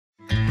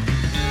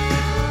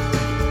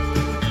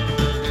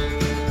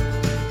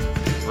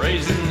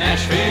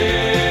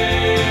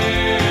Nashville,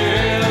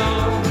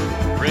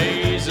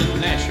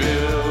 raising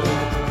Nashville,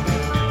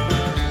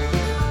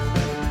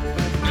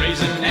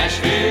 raising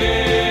Nashville,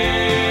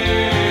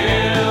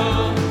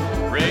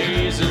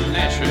 raising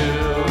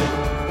Nashville.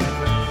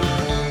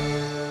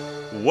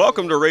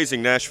 Welcome to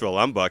Raising Nashville.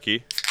 I'm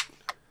Bucky.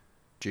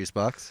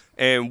 Juicebox.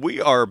 And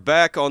we are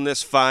back on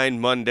this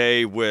fine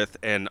Monday with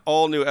an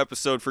all-new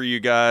episode for you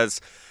guys.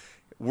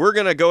 We're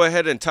going to go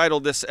ahead and title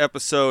this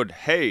episode,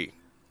 Hey,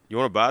 you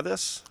want to buy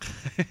this?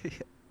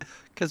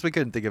 Because we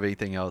couldn't think of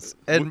anything else.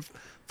 And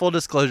full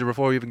disclosure,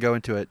 before we even go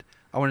into it,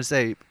 I want to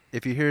say,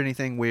 if you hear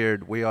anything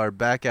weird, we are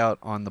back out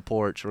on the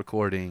porch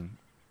recording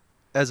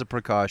as a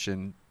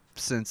precaution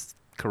since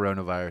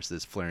coronavirus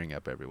is flaring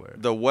up everywhere.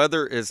 The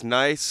weather is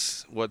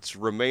nice. What's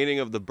remaining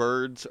of the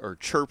birds are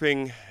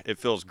chirping. It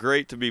feels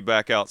great to be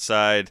back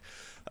outside,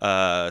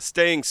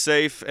 staying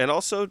safe, and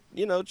also,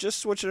 just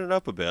switching it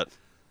up a bit.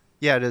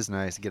 Yeah, it is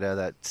nice to get out of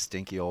that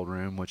stinky old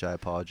room, which I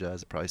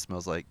apologize. It probably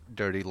smells like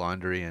dirty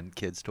laundry and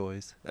kids'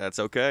 toys. That's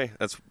okay.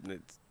 It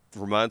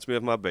reminds me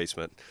of my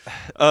basement.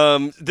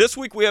 This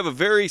week we have a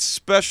very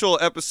special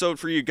episode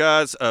for you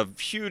guys, a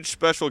huge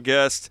special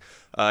guest.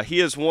 He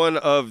is one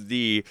of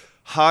the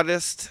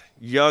hottest,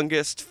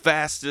 youngest,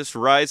 fastest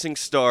rising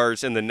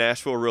stars in the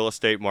Nashville real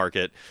estate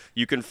market.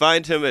 You can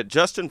find him at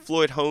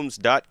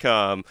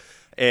justinfloydhomes.com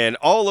and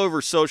all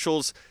over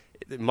socials.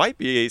 It might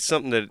be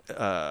something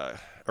that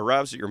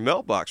arrives at your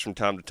mailbox from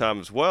time to time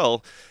as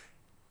well.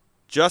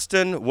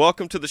 Justin,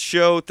 welcome to the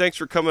show. Thanks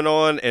for coming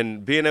on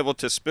and being able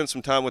to spend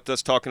some time with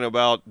us talking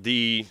about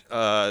the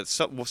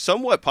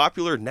somewhat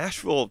popular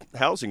Nashville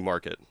housing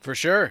market. For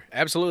sure.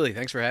 Absolutely.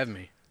 Thanks for having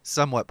me.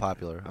 Somewhat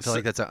popular. I feel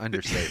like that's an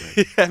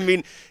understatement. I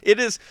mean,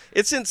 it's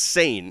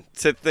insane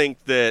to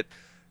think that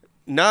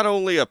not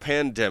only a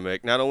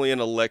pandemic, not only an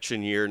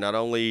election year, not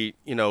only,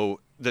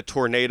 the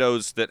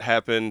tornadoes that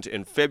happened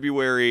in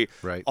February,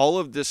 right, all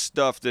of this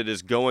stuff that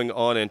is going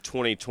on in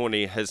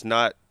 2020 has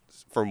not,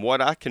 from what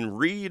I can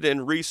read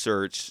and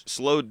research,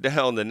 slowed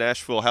down the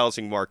Nashville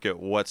housing market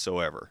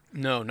whatsoever.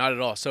 No, not at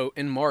all. So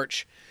in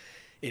March,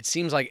 it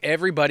seems like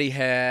everybody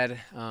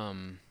had,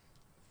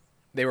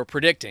 they were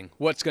predicting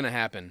what's going to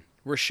happen.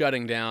 We're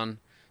shutting down.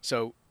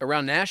 So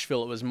around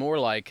Nashville, it was more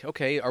like,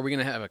 okay, are we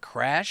going to have a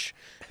crash?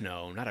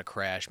 No, not a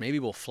crash. Maybe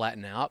we'll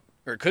flatten out,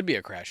 or it could be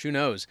a crash. Who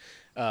knows?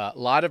 A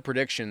lot of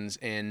predictions,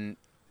 and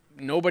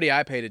nobody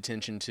I paid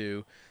attention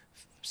to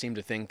seemed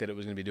to think that it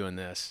was going to be doing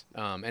this.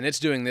 And it's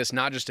doing this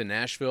not just in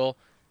Nashville,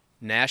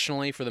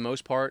 nationally for the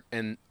most part,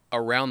 and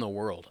around the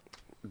world.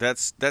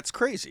 That's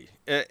crazy.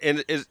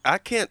 And I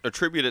can't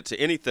attribute it to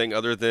anything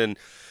other than,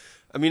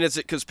 is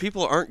it because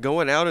people aren't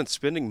going out and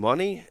spending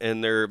money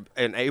and they're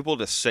able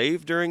to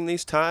save during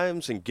these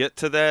times and get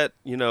to that,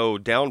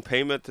 down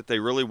payment that they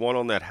really want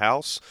on that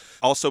house?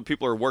 Also,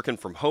 people are working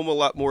from home a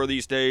lot more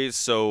these days.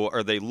 So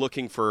are they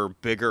looking for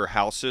bigger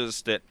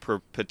houses that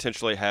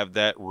potentially have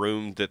that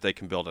room that they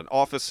can build an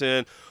office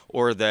in,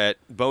 or that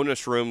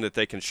bonus room that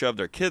they can shove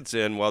their kids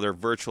in while they're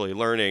virtually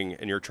learning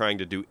and you're trying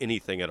to do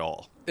anything at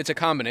all? It's a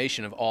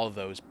combination of all of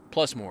those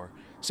plus more.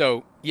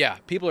 So, yeah,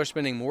 people are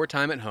spending more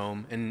time at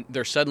home, and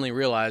they're suddenly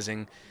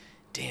realizing,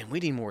 damn, we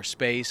need more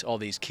space, all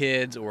these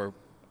kids, or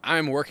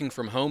I'm working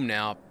from home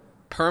now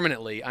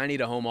permanently. I need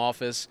a home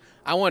office.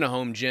 I want a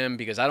home gym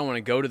because I don't want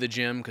to go to the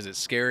gym because it's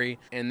scary.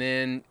 And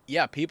then,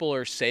 yeah, people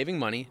are saving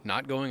money,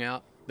 not going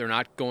out. They're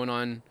not going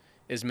on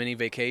as many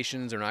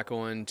vacations. They're not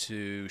going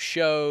to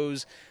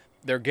shows.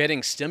 They're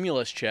getting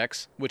stimulus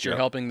checks, which are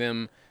helping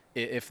them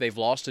if they've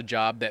lost a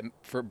job that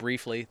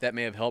briefly, that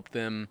may have helped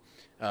them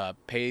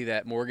pay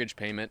that mortgage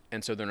payment,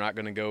 and so they're not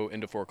going to go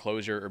into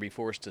foreclosure or be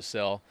forced to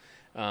sell.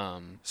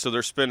 So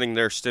they're spending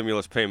their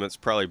stimulus payments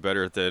probably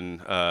better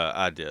than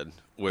I did,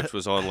 which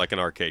was on like an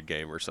arcade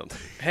game or something.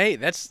 Hey,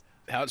 that's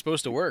how it's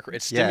supposed to work.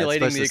 It's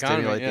stimulating it's the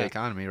economy. Stimulate the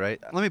economy, right?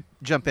 Let me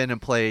jump in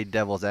and play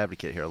devil's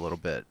advocate here a little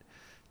bit,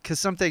 because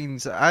some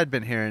things I'd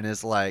been hearing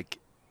is like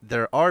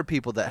there are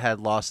people that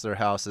had lost their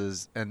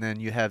houses, and then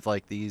you have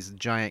like these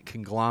giant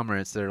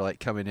conglomerates that are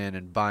like coming in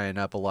and buying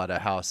up a lot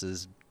of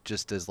houses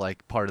just as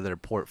like part of their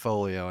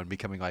portfolio and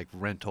becoming like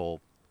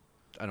rental,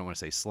 I don't want to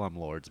say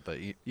slumlords, but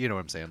you know what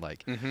I'm saying,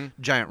 like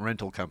giant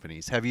rental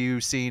companies. Have you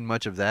seen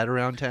much of that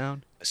around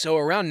town? So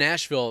around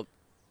Nashville,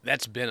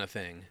 that's been a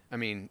thing.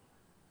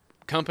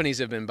 Companies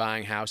have been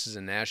buying houses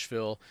in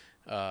Nashville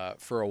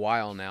for a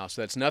while now,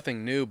 so that's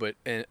nothing new, but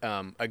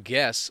a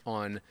guess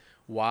on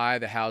why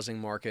the housing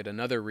market,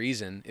 another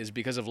reason, is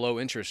because of low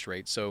interest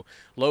rates. So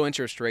low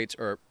interest rates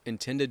are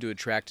intended to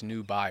attract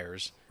new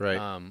buyers,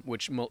 right?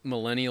 Which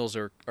millennials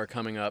are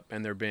coming up,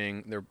 and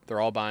they're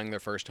all buying their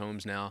first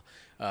homes now.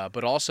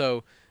 But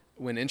also,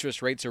 when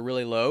interest rates are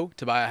really low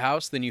to buy a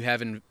house, then you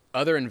have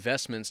other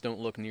investments don't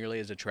look nearly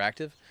as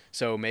attractive.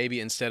 So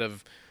maybe instead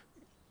of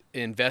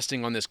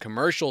investing on this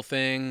commercial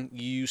thing,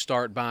 you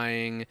start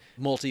buying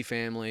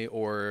multifamily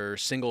or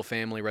single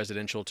family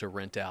residential to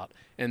rent out.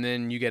 And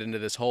then you get into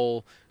this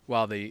whole,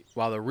 while the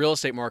real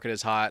estate market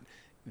is hot,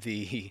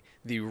 the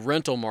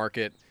rental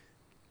market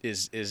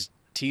is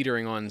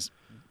teetering on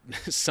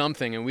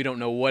something, and we don't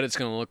know what it's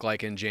going to look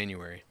like in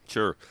January.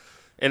 Sure.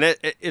 And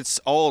it's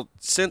all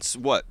since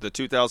what, the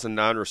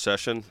 2009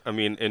 recession. I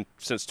mean, and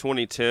since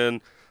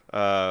 2010,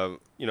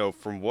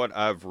 from what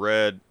I've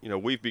read,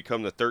 we've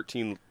become the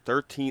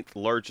 13th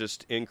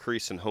largest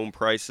increase in home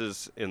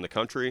prices in the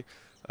country.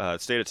 The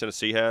state of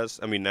Tennessee has.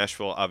 I mean,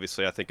 Nashville,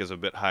 obviously, I think is a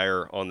bit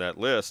higher on that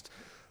list.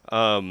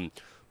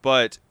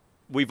 But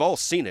we've all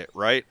seen it,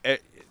 right?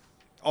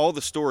 All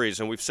the stories,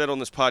 and we've said on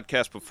this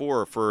podcast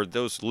before, for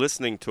those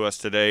listening to us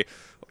today,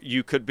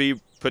 you could be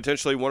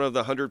potentially one of the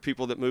 100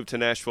 people that move to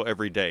Nashville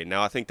every day.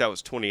 Now, I think that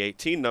was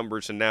 2018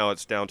 numbers, and now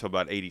it's down to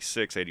about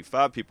 86,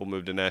 85 people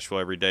move to Nashville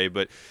every day.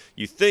 But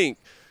you think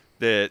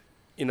that,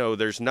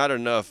 there's not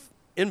enough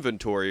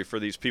inventory for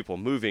these people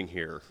moving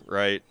here,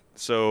 right?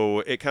 So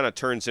it kind of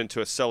turns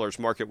into a seller's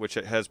market, which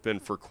it has been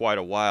for quite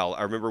a while.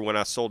 I remember when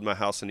I sold my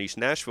house in East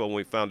Nashville, when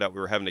we found out we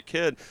were having a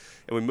kid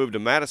and we moved to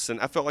Madison,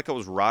 I felt like I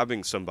was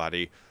robbing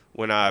somebody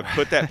when I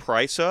put that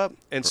price up,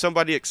 and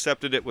somebody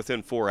accepted it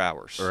within 4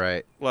 hours.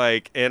 Right.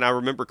 And I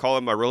remember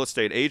calling my real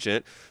estate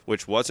agent,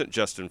 which wasn't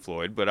Justin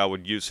Floyd, but I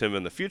would use him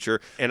in the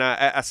future. And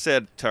I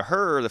said to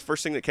her, the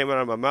first thing that came out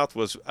of my mouth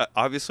was,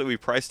 obviously we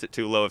priced it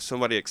too low. If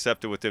somebody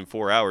accepted within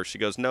 4 hours, she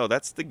goes, no,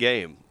 that's the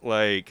game.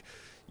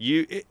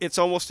 It's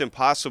almost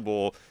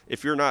impossible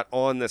if you're not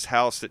on this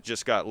house that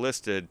just got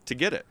listed to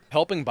get it.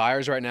 Helping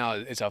buyers right now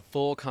is a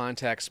full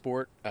contact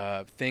sport.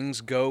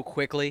 Things go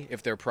quickly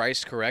if they're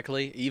priced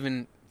correctly.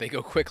 Even they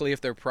go quickly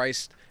if they're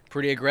priced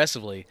pretty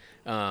aggressively.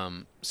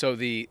 So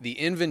the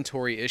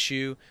inventory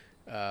issue,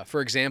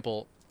 for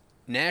example,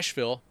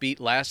 Nashville beat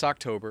last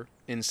October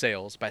in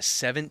sales by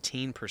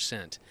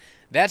 17%.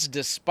 That's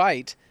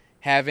despite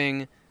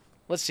having,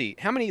 let's see,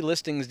 how many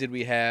listings did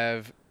we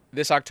have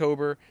this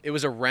October? It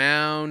was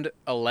around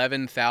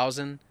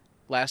 11,000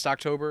 last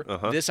October.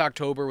 Uh-huh. This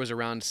October was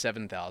around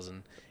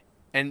 7,000.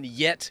 And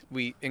yet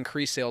we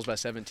increased sales by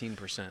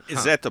 17%.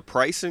 Is that the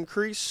price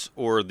increase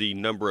or the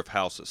number of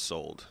houses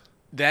sold?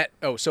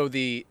 So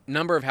the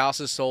number of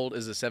houses sold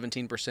is a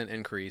 17%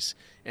 increase,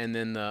 and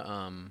then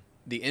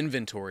the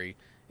inventory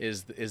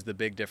is the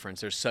big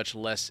difference. There's such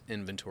less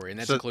inventory, and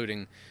that's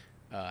including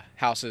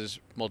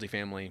houses,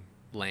 multifamily,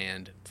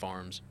 land,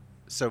 farms.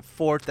 So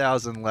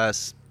 4,000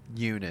 less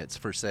units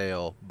for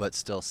sale, but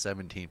still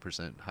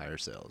 17% higher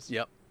sales.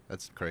 Yep.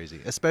 That's crazy.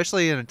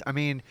 Especially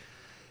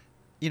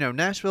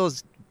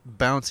Nashville's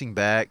bouncing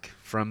back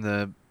from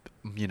the,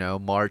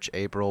 March,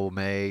 April,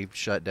 May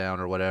shutdown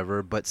or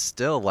whatever, but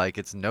still,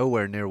 it's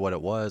nowhere near what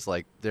it was.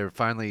 They're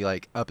finally,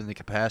 up in the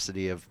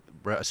capacity of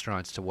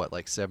restaurants to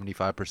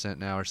 75%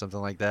 now or something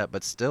like that.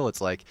 But still,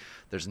 it's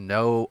there's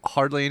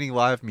hardly any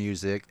live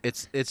music.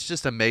 It's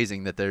just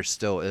amazing that there's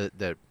still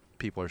that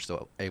people are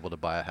still able to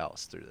buy a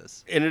house through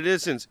this. And it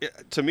is,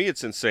 to me,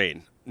 it's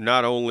insane.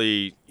 Not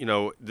only,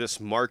 this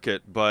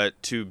market,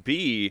 but to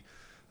be,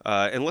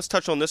 and let's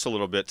touch on this a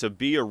little bit, to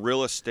be a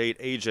real estate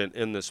agent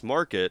in this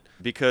market,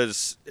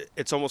 because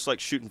it's almost like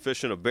shooting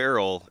fish in a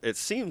barrel. It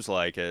seems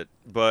like it,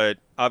 but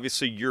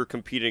obviously you're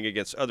competing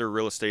against other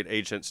real estate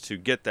agents to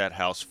get that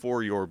house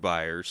for your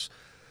buyers.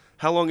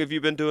 How long have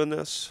you been doing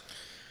this?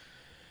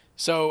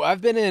 So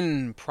I've been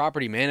in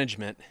property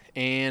management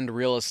and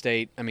real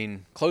estate,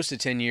 close to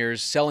 10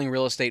 years, selling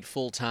real estate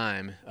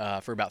full-time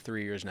for about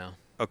 3 years now.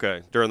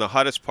 Okay, during the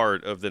hottest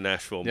part of the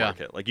Nashville Yeah.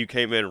 market. You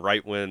came in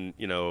right when,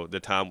 the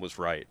time was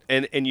right.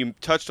 And you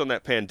touched on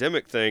that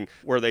pandemic thing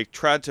where they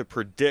tried to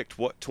predict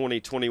what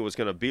 2020 was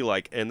going to be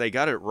like, and they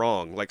got it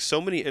wrong.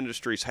 So many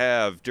industries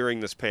have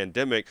during this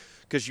pandemic,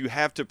 because you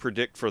have to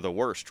predict for the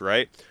worst,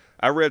 right?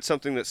 I read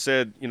something that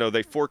said,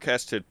 they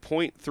forecasted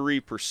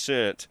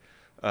 0.3%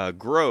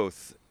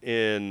 growth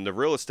in the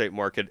real estate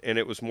market, and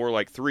it was more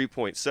like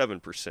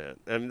 3.7%.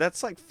 And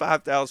that's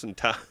 5,000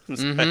 times.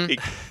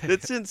 Mm-hmm.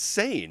 That's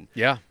insane.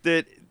 Yeah.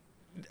 That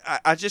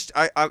I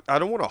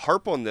don't want to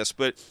harp on this,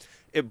 but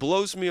it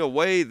blows me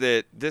away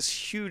that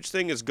this huge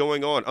thing is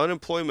going on.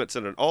 Unemployment's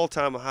at an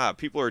all-time high.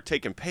 People are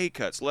taking pay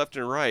cuts left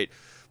and right,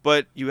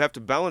 but you have to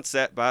balance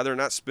that by they're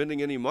not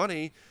spending any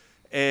money.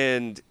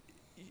 And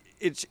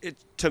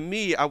to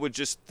me, I would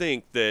just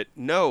think that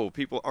no,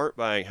 people aren't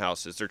buying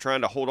houses. They're trying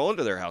to hold on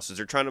to their houses.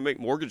 They're trying to make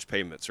mortgage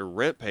payments or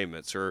rent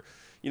payments or,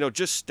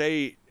 just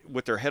stay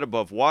with their head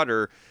above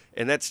water.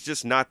 And that's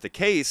just not the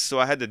case. So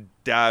I had to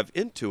dive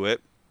into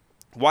it.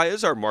 Why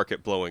is our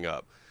market blowing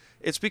up?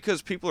 It's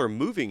because people are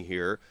moving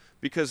here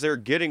because they're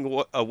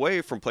getting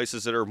away from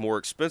places that are more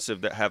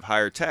expensive, that have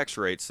higher tax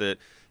rates. That,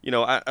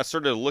 I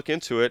started to look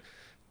into it.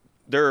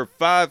 There are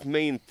 5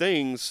 main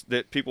things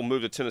that people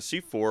move to Tennessee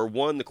for.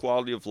 1, the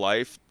quality of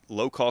life,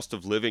 low cost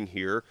of living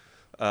here,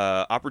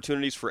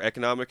 opportunities for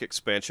economic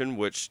expansion,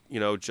 which,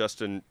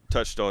 Justin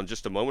touched on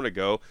just a moment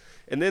ago.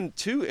 And then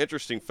 2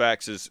 interesting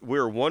facts is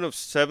we're one of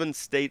 7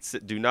 states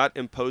that do not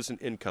impose an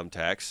income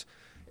tax.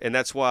 And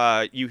that's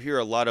why you hear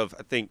a lot of,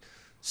 I think,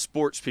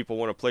 sports people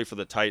want to play for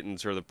the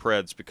Titans or the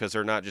Preds because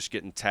they're not just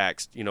getting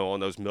taxed,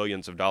 on those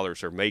millions of dollars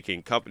they're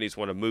making. Companies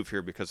want to move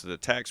here because of the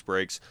tax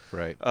breaks.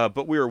 Right.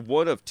 But we are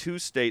one of 2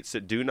 states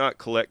that do not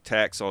collect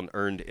tax on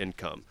earned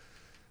income,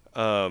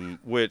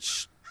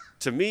 which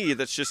to me,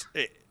 that's just,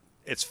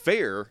 it's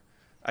fair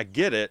I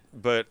get it,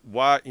 but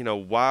why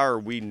are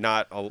we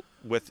not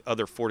with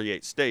other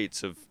 48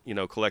 states of,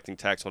 collecting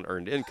tax on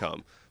earned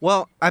income?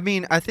 Well, I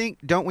mean, I think,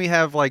 don't we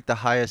have like the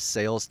highest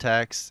sales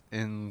tax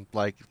in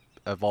like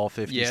of all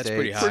 50 Yeah, states? it's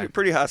pretty high.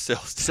 Pretty high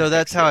sales tax. So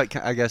that's how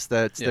I guess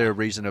that's Yeah. their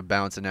reason of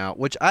balancing out,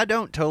 which I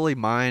don't totally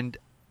mind.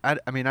 I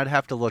mean, I'd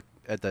have to look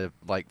at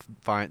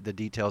find the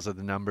details of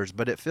the numbers,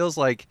 but it feels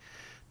like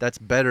that's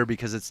better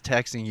because it's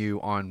taxing you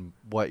on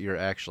what you're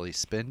actually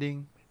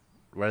spending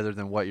rather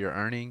than what you're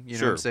earning. You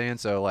know what I'm Sure. saying?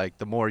 So like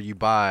the more you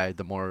buy,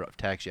 the more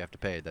tax you have to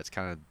pay. That's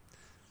kind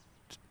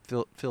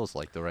of feels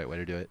like the right way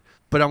to do it.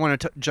 But I want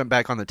to jump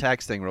back on the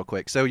tax thing real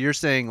quick. So you're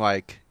saying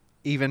like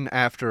even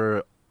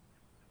after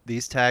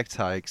these tax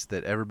hikes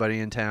that everybody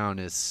in town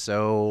is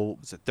so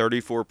It's at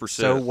 34%.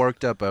 so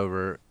worked up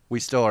over, we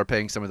still are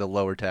paying some of the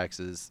lower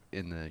taxes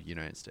in the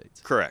United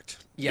States. Correct.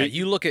 Yeah,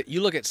 you look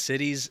at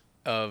cities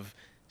of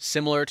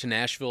similar to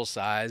Nashville's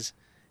size.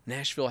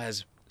 Nashville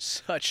has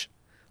such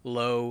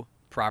low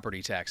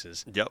property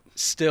taxes. Yep.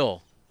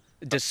 Still,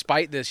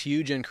 despite this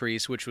huge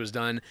increase, which was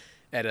done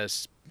at a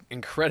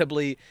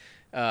incredibly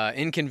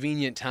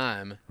inconvenient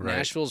time, Right.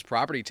 Nashville's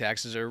property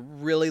taxes are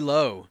really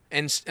low,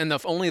 and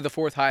only the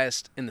fourth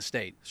highest in the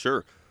state.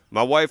 Sure.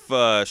 My wife,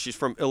 she's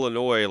from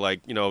Illinois,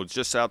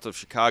 just south of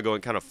Chicago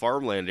and kind of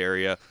farmland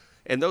area.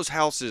 And those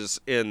houses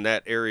in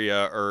that area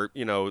are,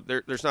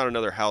 there's not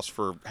another house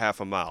for half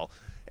a mile.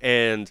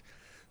 And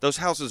those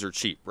houses are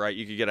cheap, right?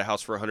 You could get a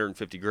house for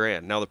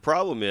 $150,000. Now, the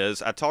problem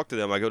is, I talk to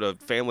them, I go to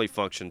family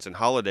functions and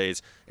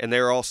holidays, and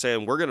they're all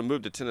saying, we're going to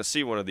move to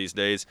Tennessee one of these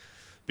days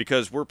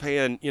because we're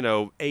paying,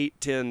 $8,000,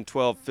 $10,000,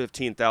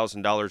 $12,000,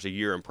 $15,000 a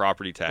year in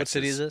property taxes. What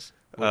city is this?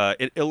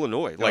 In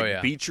Illinois,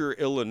 yeah. Beecher,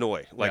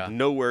 Illinois, Yeah.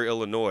 nowhere,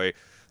 Illinois.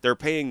 They're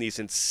paying these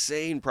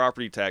insane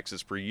property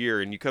taxes per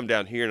year, and you come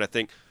down here, and I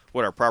think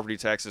what our property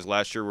taxes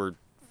last year were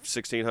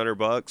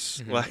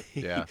 $1,600. Like,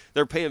 Yeah.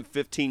 they're paying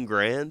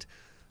 $15,000.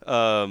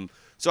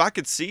 So I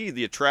could see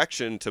the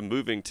attraction to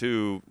moving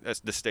to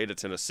the state of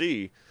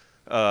Tennessee,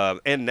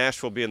 and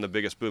Nashville being the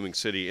biggest booming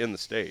city in the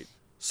state.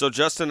 So,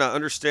 Justin, I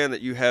understand that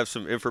you have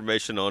some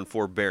information on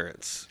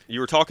forbearance. You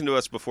were talking to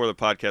us before the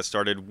podcast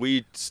started.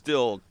 We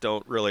still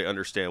don't really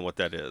understand what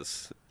that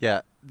is.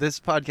 Yeah, this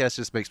podcast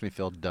just makes me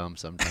feel dumb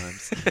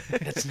sometimes.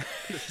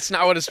 It's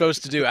not what it's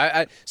supposed to do.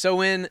 So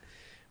when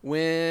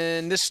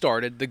this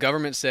started, the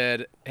government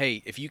said,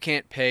 "Hey, if you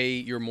can't pay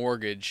your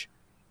mortgage,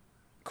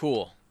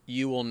 cool.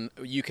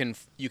 You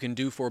can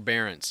do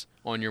forbearance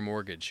on your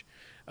mortgage."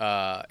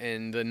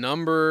 And the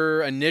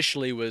number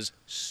initially was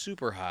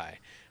super high.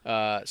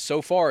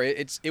 So far,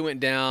 it went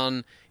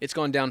down. It's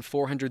gone down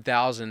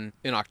 400,000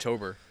 in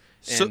October.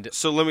 And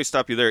So let me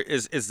stop you there.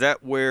 Is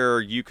that where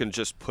you can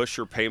just push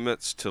your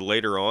payments to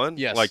later on?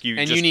 Yes. Like you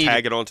And just you need-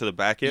 tag it onto the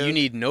back end? you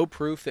need no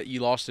proof that you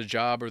lost a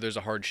job or there's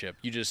a hardship.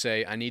 You just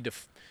say, "I need to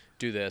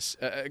do this."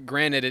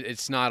 Granted,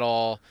 it's not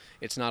all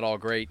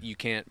great. You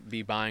can't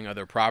be buying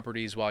other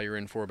properties while you're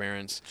in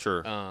forbearance.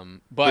 Sure.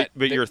 But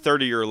your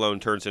 30-year loan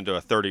turns into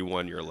a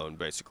 31-year loan,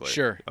 basically.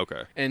 Sure.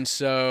 Okay. And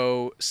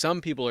so some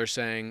people are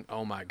saying,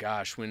 "Oh my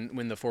gosh,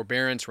 when the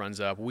forbearance runs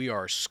up, we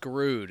are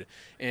screwed."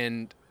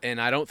 And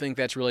I don't think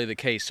that's really the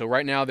case. So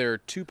right now there are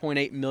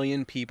 2.8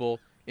 million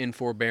people in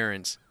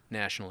forbearance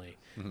nationally.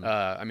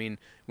 I mean,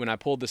 when I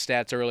pulled the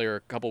stats earlier a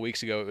couple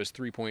weeks ago, it was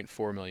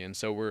 3.4 million.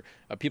 So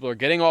people are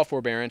getting off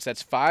forbearance.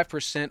 That's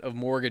 5% of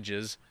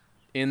mortgages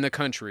in the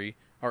country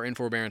are in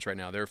forbearance right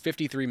now. There are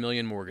 53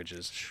 million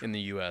mortgages in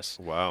the U.S.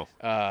 Wow.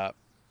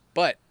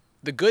 But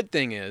the good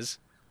thing is,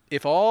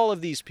 if all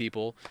of these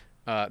people,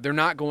 they're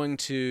not going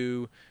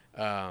to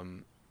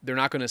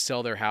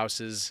sell their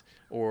houses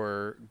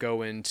or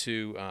go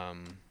into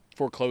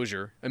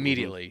foreclosure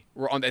immediately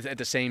or at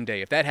the same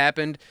day. If that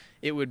happened,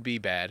 it would be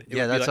bad.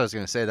 Yeah, that's what I was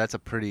going to say. That's a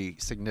pretty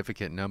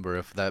significant number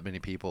if that many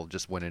people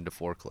just went into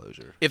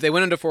foreclosure. If they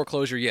went into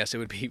foreclosure, yes, it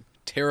would be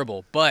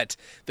terrible. But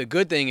the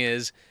good thing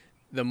is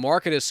the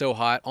market is so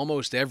hot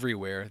almost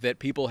everywhere that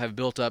people have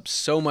built up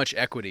so much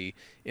equity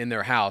in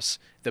their house.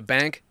 The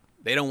bank,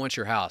 they don't want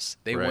your house.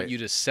 They Right. want you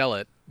to sell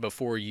it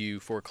before you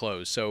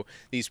foreclose. So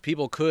these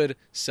people could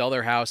sell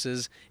their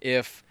houses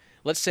if,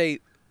 let's say,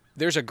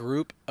 there's a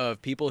group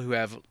of people who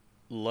have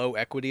low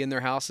equity in their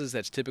houses.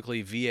 That's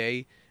typically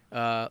VA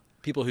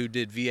people who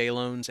did VA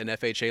loans and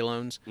FHA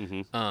loans.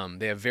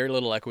 They have very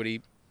little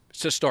equity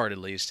to start, at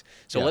least.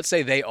 So Yeah. let's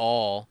say they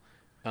all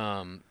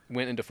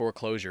went into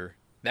foreclosure.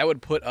 That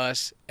would put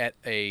us at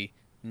a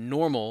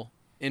normal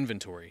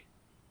inventory,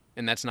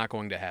 and that's not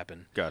going to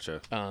happen.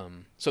 Gotcha.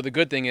 So the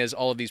good thing is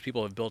all of these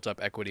people have built up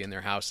equity in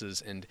their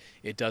houses, and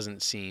it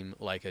doesn't seem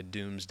like a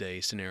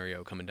doomsday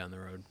scenario coming down the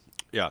road.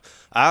 Yeah,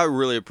 I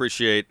really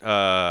appreciate.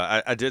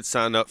 I did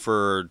sign up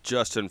for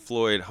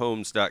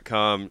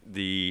JustinFloydHomes.com,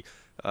 the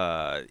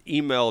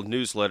email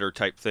newsletter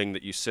type thing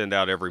that you send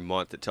out every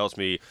month that tells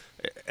me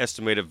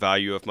estimated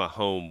value of my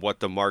home, what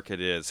the market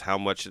is, how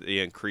much the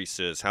increase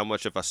is, how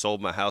much if I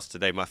sold my house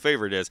today. My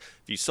favorite is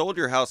if you sold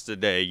your house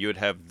today, you would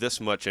have this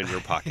much in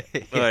your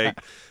pocket.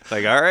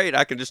 like all right,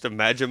 I can just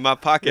imagine my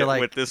pocket You're like,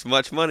 with this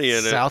much money in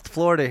it. South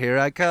Florida, here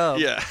I come.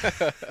 Yeah.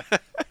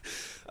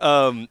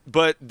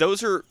 But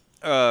those are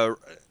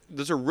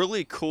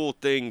really cool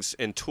things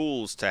and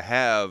tools to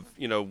have,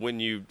 when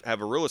you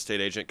have a real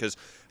estate agent. Because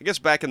I guess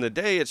back in the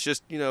day, it's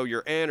just,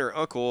 your aunt or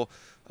uncle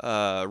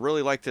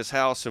really liked this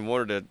house and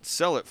wanted to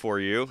sell it for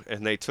you,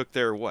 and they took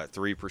their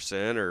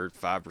 3% or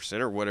 5%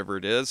 or whatever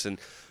it is, and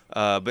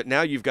but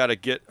now you've got to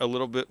get a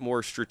little bit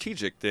more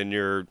strategic than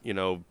your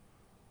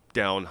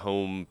down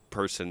home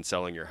person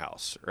selling your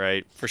house,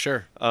 right? For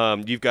sure.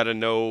 You've got to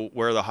know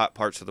where the hot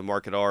parts of the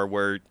market are,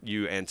 where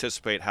you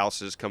anticipate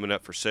houses coming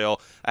up for sale.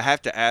 I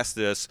have to ask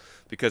this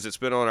because it's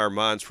been on our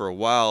minds for a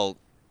while.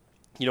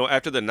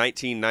 After the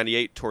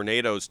 1998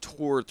 tornadoes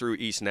tore through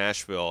East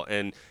Nashville,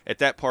 and at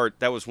that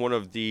was one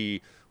of the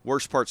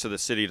worst parts of the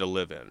city to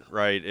live in,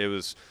 right? It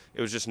was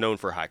just known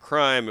for high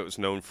crime. It was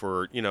known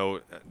for,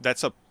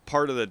 that's a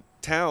part of the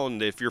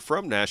town. If you're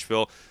from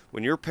Nashville,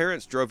 when your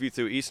parents drove you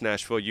through East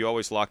Nashville, you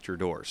always locked your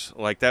doors.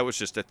 Like, that was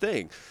just a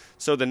thing.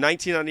 So the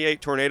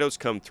 1998 tornadoes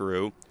come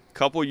through. A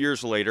couple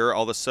years later,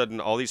 all of a sudden,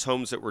 all these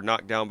homes that were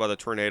knocked down by the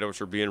tornadoes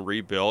are being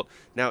rebuilt.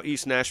 Now,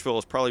 East Nashville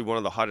is probably one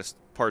of the hottest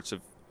parts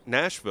of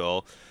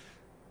Nashville.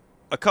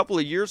 A couple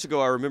of years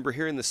ago, I remember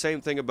hearing the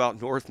same thing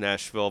about North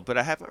Nashville, but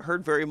I haven't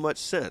heard very much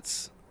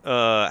since.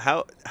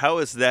 How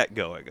is that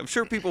going? I'm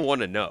sure people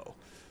want to know.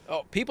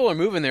 Oh, people are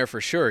moving there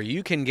for sure.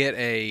 You can get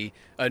a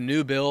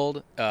new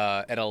build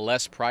at a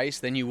less price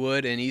than you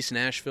would in East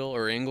Nashville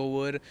or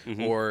Inglewood,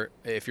 or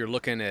if you're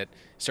looking at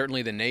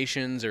certainly the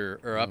Nations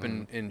or up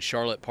in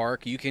Charlotte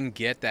Park, you can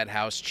get that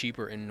house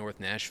cheaper in North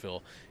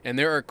Nashville. And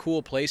there are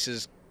cool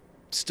places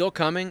still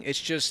coming. It's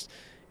just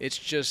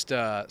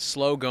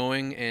slow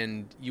going,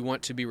 and you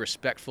want to be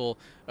respectful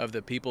of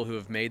the people who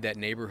have made that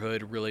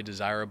neighborhood really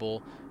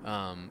desirable,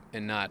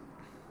 and not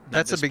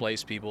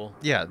displace people.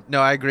 Yeah,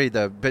 no, I agree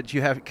though. But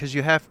you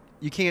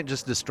can't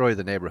just destroy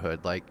the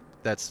neighborhood. Like,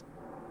 that's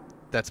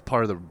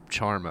part of the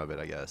charm of it,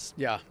 I guess.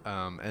 Yeah.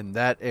 And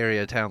that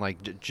area of town,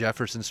 like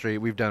Jefferson Street,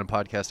 we've done a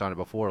podcast on it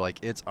before. Like,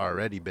 it's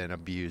already been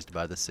abused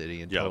by the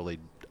city and totally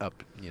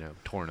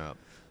torn up.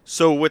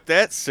 So with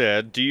that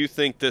said, do you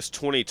think this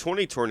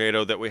 2020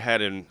 tornado that we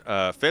had in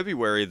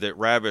February that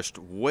ravished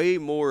way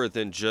more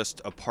than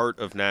just a part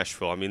of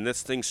Nashville? I mean,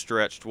 this thing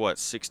stretched,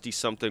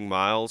 60-something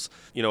miles,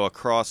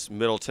 across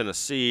Middle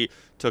Tennessee,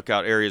 took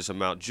out areas of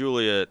Mount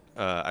Juliet,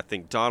 I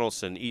think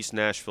Donaldson, East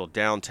Nashville,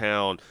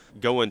 downtown,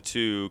 going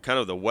to kind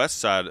of the west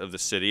side of the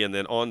city, and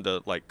then on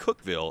to,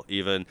 Cookeville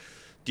even.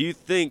 Do you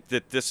think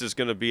that this is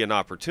going to be an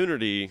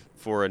opportunity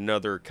for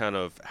another kind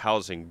of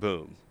housing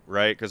boom,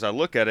 right? Because I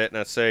look at it and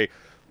I say,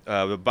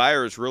 the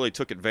buyers really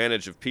took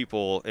advantage of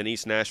people in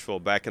East Nashville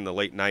back in the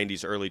late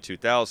 90s, early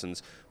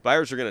 2000s.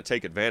 Buyers are going to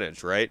take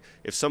advantage, right?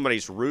 If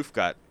somebody's roof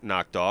got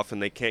knocked off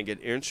and they can't get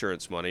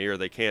insurance money, or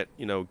they can't,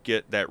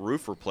 get that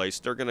roof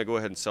replaced, they're going to go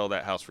ahead and sell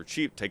that house for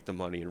cheap, take the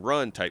money and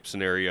run type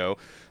scenario.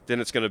 Then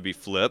it's going to be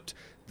flipped.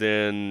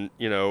 Then,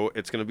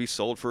 it's going to be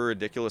sold for a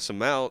ridiculous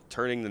amount,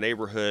 turning the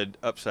neighborhood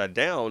upside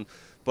down.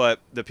 But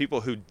the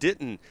people who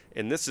didn't,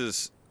 and this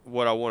is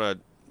what I want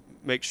to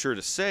make sure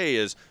to say,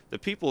 is the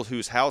people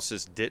whose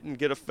houses didn't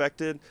get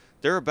affected,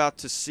 they're about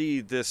to see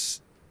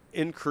this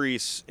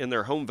increase in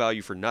their home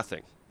value for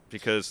nothing,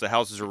 because the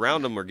houses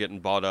around them are getting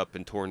bought up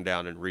and torn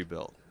down and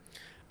rebuilt.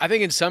 I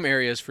think in some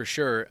areas for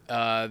sure.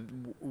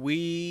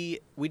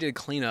 We did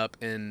cleanup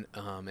in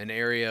an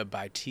area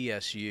by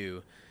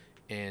TSU,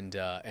 and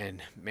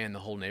man, the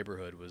whole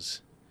neighborhood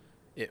was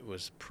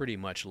pretty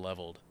much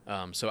leveled.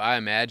 So I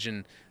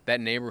imagine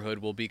that neighborhood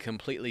will be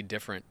completely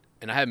different.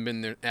 And I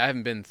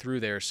haven't been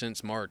through there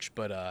since March,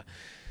 but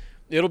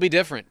it'll be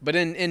different. But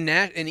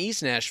in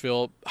East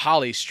Nashville,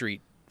 Holly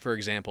Street, for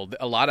example,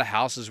 a lot of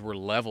houses were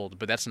leveled,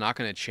 but that's not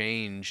going to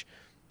change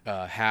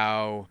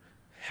how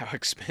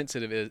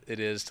expensive it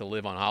is to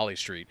live on Holly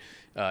Street.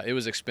 It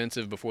was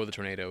expensive before the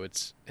tornado.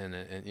 It's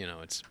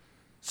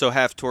so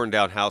half torn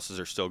down houses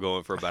are still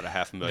going for about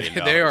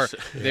 $500,000. They are.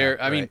 They're.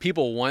 I mean,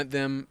 people want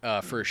them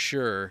for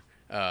sure.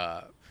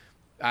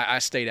 I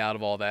stayed out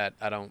of all that.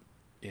 I don't.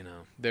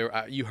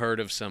 You heard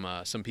of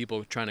some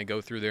people trying to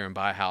go through there and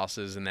buy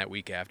houses in that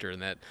week after,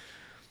 and that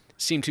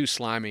seemed too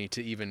slimy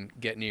to even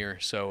get near.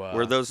 So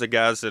were those the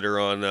guys that are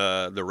on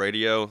the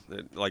radio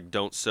that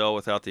don't sell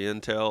without the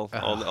intel?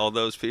 All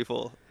those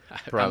people?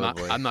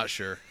 Probably. I'm not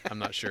sure.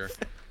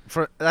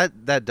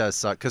 That does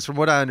suck, because from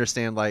what I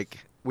understand,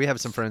 we have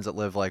some friends that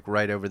live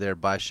right over there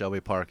by Shelby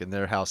Park, and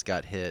their house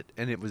got hit,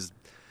 and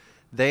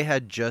they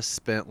had just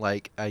spent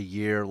a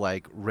year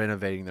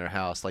renovating their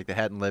house. They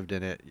hadn't lived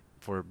in it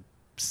for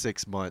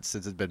 6 months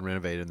since it's been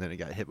renovated, and then it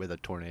got hit with a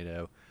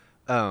tornado.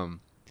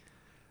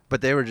 But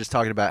they were just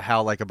talking about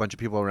how a bunch of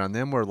people around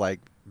them were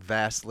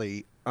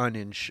vastly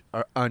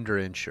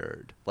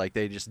underinsured.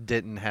 They just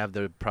didn't have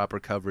the proper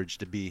coverage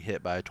to be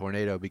hit by a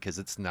tornado, because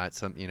it's not it's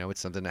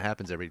something that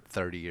happens every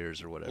 30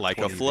 years or whatever. Like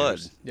a flood.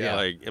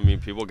 Years. Yeah.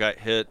 People got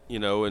hit,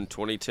 in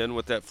 2010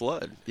 with that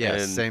flood. Yeah,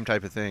 same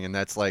type of thing. And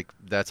that's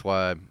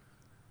why,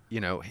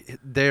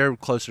 they're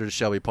closer to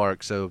Shelby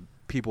Park, so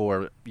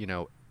people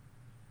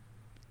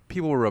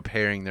people were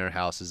repairing their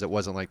houses. It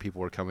wasn't like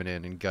people were coming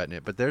in and gutting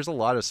it. But there's a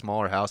lot of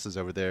smaller houses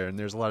over there, and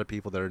there's a lot of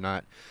people that are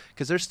not,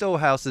 because there's still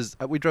houses.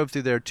 We drove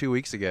through there 2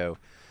 weeks ago.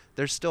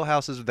 There's still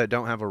houses that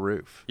don't have a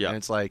roof. Yeah. And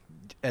it's like,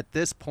 at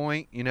this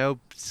point,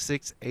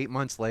 8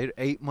 months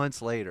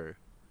later,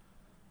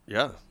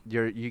 Yeah.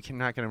 you're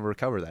not going to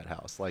recover that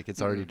house. Like,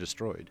 it's already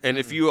destroyed. And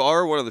if you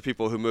are one of the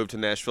people who moved to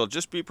Nashville,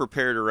 just be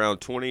prepared around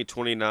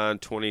 2029,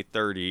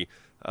 2030.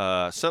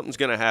 Something's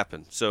going to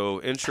happen. So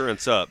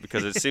insurance up,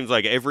 because it seems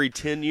like every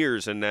 10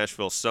 years in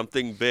Nashville,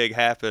 something big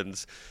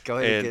happens Go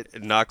ahead and and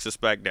it knocks us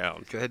back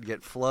down. Go ahead and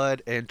get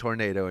flood and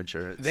tornado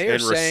insurance. They are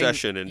And saying,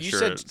 recession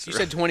insurance. You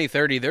said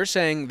 2030. They're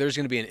saying there's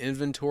going to be an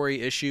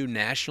inventory issue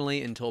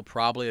nationally until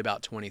probably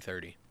about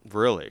 2030.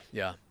 Really?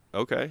 Yeah.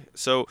 Okay.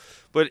 So,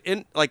 but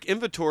in like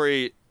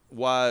inventory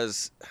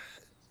wise,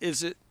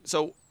 is it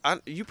so?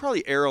 You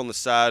probably err on the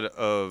side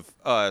of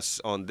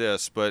us on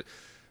this, but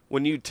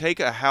when you take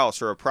a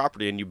house or a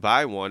property and you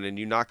buy one and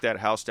you knock that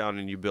house down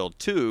and you build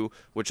two,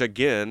 which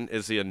again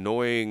is the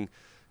annoying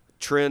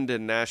trend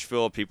in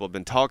Nashville. People have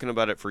been talking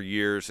about it for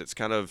years. It's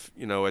kind of,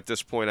 at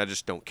this point, I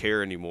just don't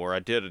care anymore. I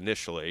did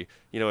initially.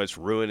 It's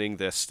ruining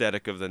the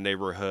aesthetic of the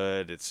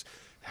neighborhood.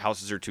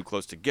 Houses are too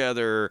close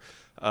together.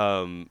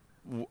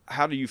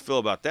 How do you feel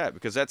about that?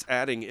 Because that's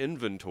adding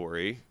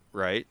inventory,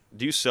 right?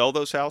 Do you sell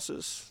those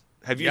houses?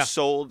 Have you Yeah.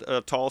 sold a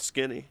tall,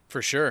 skinny?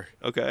 For sure.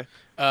 Okay.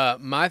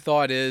 My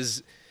thought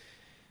is,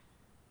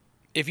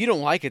 if you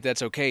don't like it,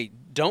 that's okay.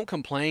 Don't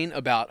complain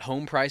about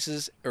home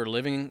prices or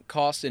living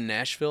costs in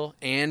Nashville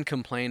and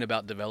complain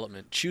about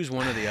development. Choose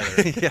one or the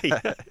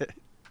other.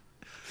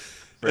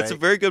 That's a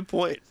Right. very good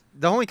point.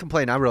 The only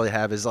complaint I really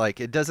have is, like,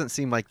 it doesn't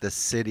seem like the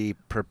city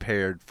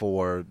prepared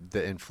for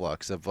the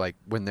influx of, like,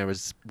 when there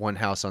was one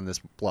house on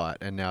this lot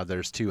and now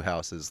there's two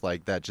houses.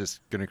 Like, that's just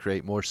going to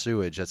create more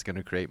sewage. That's going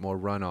to create more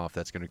runoff.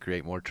 That's going to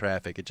create more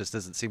traffic. It just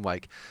doesn't seem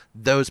like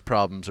those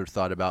problems are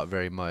thought about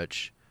very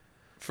much.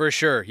 For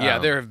sure. Yeah,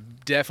 Oh. there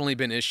have definitely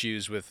been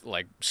issues with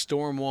like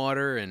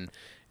stormwater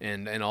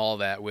and all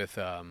that with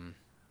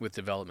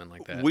development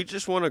like that. We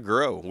just want to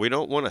grow. We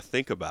don't want to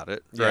think about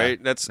it, Yeah.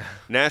 right?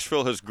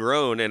 Nashville has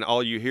grown, and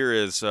all you hear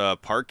is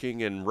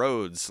parking and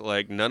roads.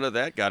 Like, none of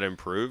that got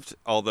improved.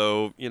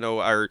 Although,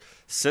 our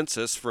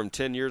census from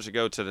 10 years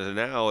ago to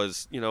now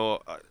is,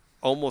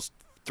 almost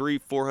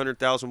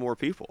 400,000 more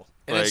people.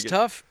 And it's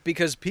tough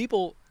because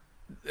people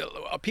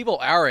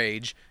our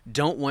age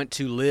don't want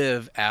to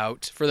live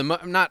out for the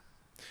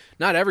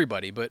not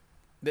everybody, but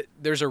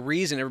there's a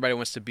reason everybody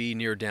wants to be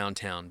near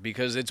downtown,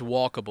 because it's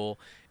walkable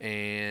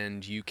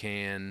and you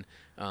can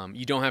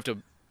you don't have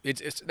to.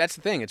 It's that's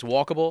the thing. It's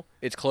walkable.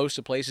 It's close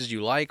to places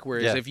you like.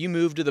 Whereas Yeah. if you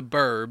move to the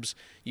burbs,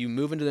 you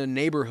move into the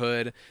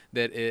neighborhood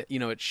that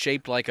it's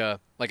shaped like a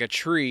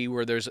tree,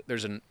 where there's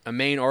a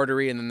main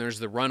artery and then there's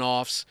the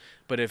runoffs.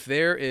 But if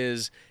there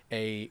is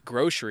a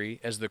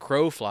grocery, as the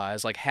crow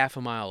flies, like half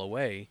a mile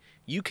away,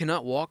 you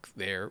cannot walk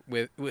there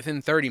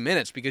within 30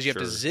 minutes, because you have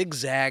to Sure.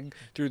 zigzag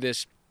through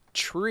this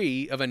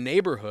tree of a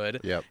neighborhood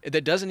Yep.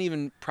 that doesn't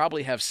even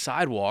probably have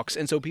sidewalks.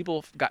 And so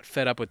people got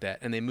fed up with that,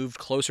 and they moved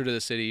closer to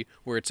the city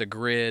where it's a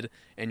grid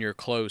and you're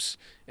close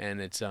and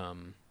it's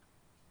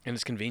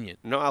convenient.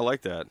 No, I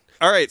like that.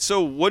 All right,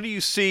 so what do you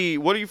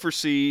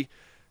foresee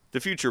the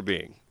future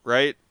being,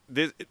 right?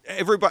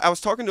 Everybody, I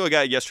was talking to a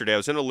guy yesterday. I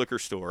was in a liquor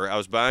store. I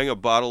was buying a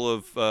bottle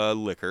of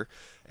liquor,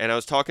 and I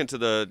was talking to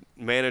the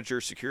manager,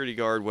 security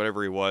guard,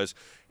 whatever he was,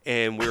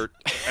 and we were...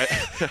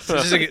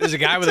 There's a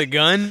guy with a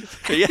gun.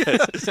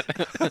 Yes.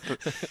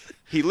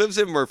 He lives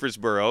in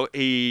Murfreesboro.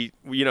 He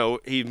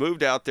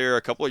moved out there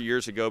a couple of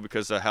years ago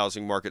because the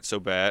housing market's so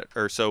bad,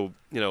 or so,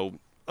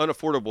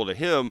 unaffordable to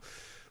him.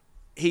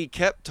 He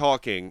kept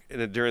talking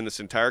during this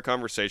entire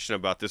conversation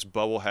about this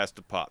bubble has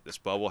to pop. This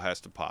bubble has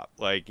to pop.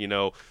 Like,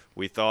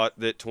 we thought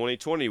that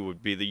 2020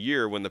 would be the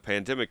year when the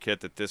pandemic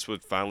hit, that this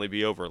would finally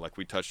be over, like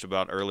we touched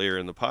about earlier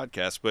in the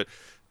podcast. But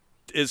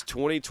is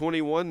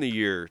 2021 the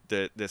year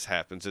that this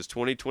happens? Is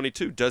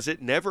 2022? Does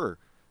it never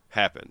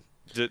happen?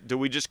 Do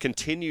we just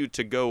continue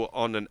to go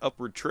on an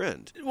upward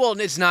trend? Well,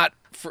 it's not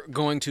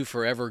going to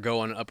forever go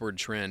on an upward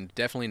trend.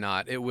 Definitely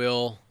not. It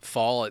will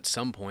fall at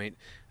some point.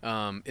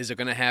 Is it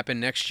going to happen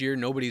next year?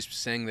 Nobody's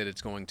saying that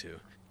it's going to.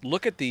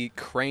 Look at the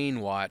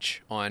Crane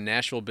Watch on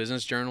Nashville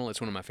Business Journal.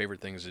 It's one of my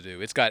favorite things to do.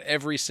 It's got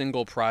every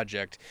single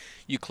project.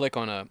 You click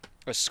on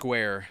a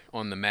square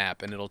on the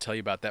map, and it'll tell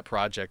you about that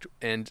project.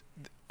 And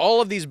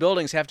all of these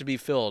buildings have to be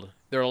filled.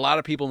 There are a lot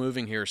of people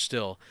moving here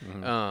still.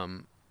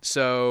 Mm-hmm.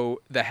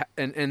 So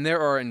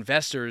there are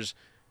investors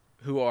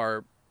who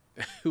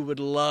would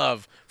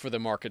love for the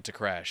market to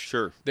crash.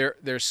 Sure.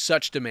 There's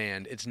such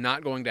demand. It's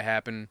not going to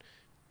happen,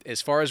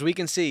 as far as we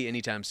can see,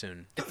 anytime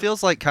soon. It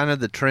feels like kind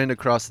of the trend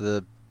across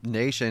the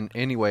nation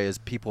anyway is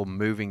people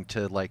moving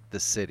to, like, the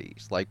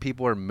cities. Like,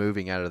 people are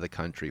moving out of the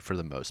country for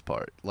the most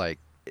part. Like,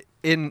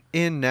 in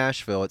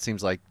Nashville, it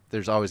seems like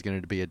there's always going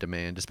to be a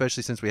demand,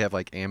 especially since we have,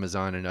 like,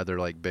 Amazon and other,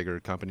 like, bigger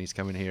companies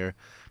coming here.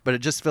 But it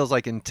just feels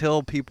like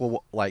until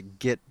people, like,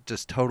 get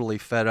just totally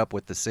fed up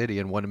with the city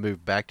and want to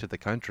move back to the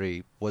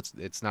country,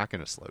 it's not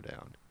going to slow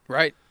down.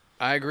 Right.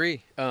 I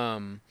agree.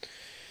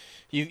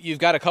 You've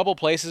got a couple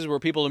places where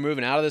people are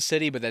moving out of the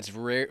city, but that's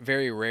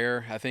very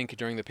rare. I think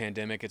during the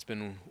pandemic, it's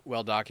been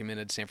well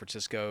documented. San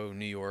Francisco,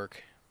 New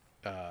York.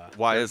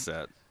 Why is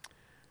that?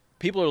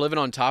 People are living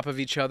on top of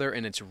each other,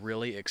 and it's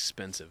really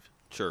expensive.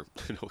 Sure.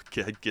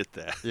 I get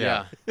that.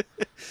 Yeah.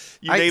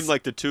 You named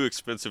like the two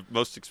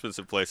most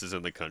expensive places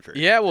in the country.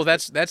 Yeah, well,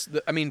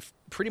 I mean,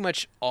 pretty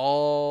much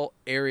all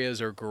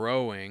areas are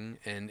growing,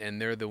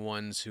 and they're the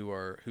ones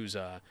whose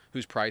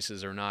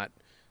prices are not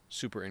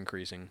super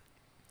increasing.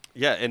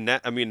 Yeah, and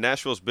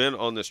Nashville's been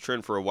on this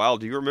trend for a while.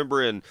 Do you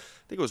remember I think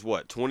it was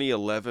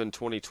 2011,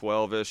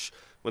 2012-ish,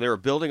 when they were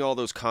building all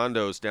those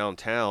condos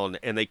downtown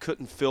and they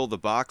couldn't fill the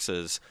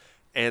boxes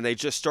and they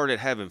just started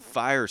having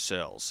fire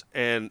sales.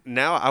 And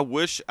now I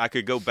wish I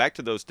could go back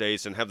to those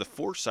days and have the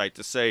foresight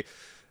to say,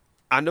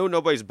 I know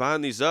nobody's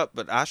buying these up,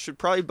 but I should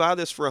probably buy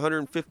this for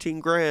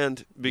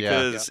 $115,000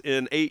 because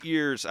in 8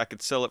 years I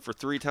could sell it for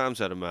 3 times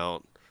that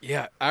amount.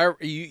 Yeah,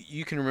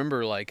 you can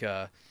remember like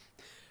a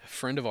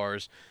friend of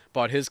ours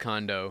bought his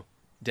condo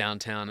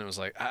downtown and it was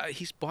like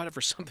he's bought it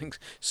for something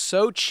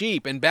so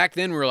cheap, and back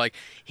then we were like,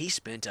 he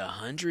spent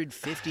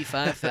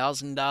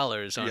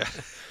 $155,000 on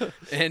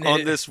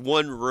this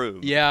one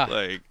room.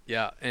 Yeah,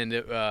 and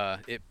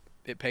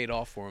it paid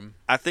off for him.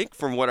 I think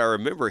from what I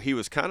remember, he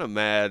was kind of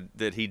mad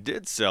that he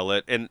did sell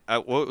it, and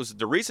what was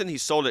the reason he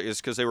sold it is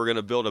because they were going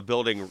to build a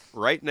building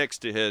right next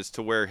to his,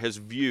 to where his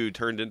view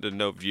turned into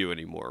no view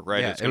anymore.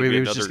 Right? Yeah, and he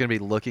was just going to be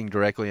looking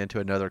directly into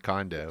another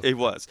condo. It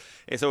was,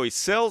 and so he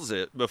sells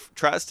it,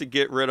 tries to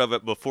get rid of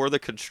it before the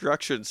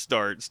construction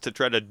starts to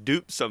try to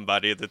dupe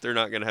somebody that they're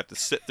not going to have to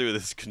sit through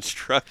this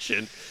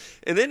construction.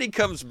 And then he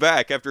comes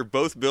back after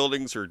both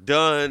buildings are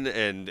done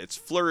and it's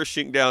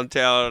flourishing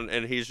downtown,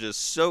 and he's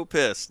just so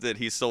pissed that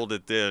he sold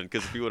it then,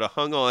 because if he would have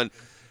hung on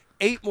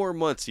 8 more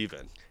months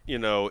even,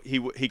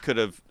 he could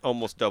have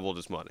almost doubled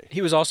his money.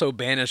 He was also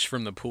banished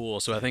from the pool,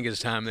 so I think his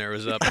time there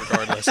was up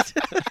regardless.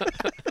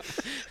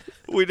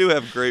 We do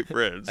have great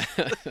friends.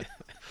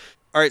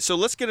 All right, so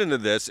let's get into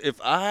this.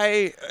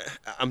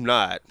 I'm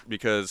not,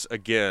 because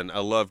again, I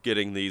love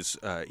getting these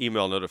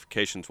email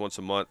notifications once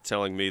a month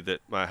telling me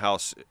that my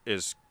house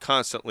is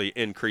constantly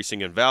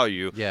increasing in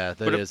value. Yeah,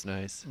 that is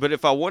nice. But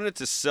if I wanted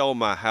to sell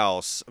my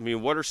house,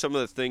 what are some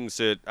of the things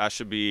that I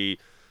should be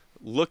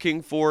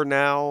looking for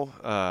now,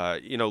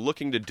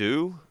 looking to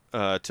do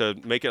to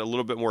make it a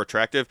little bit more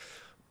attractive?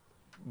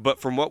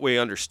 But from what we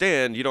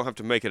understand, you don't have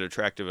to make it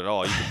attractive at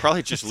all. You can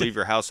probably just leave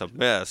your house a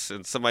mess,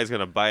 and somebody's going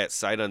to buy it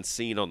sight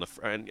unseen on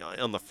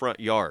the front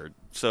yard.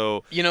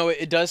 So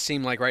it does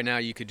seem like right now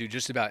you could do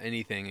just about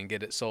anything and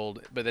get it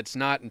sold, but that's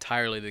not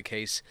entirely the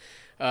case.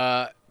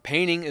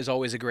 Painting is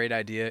always a great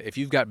idea. If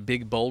you've got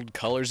big, bold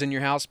colors in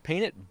your house,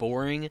 paint it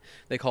boring.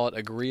 They call it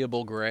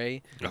agreeable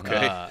gray.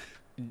 Okay.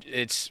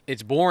 It's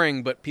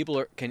boring, but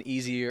people can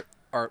see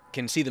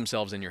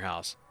themselves in your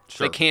house.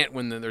 Sure. They can't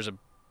when there's a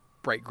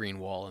bright green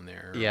wall in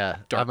there. Yeah,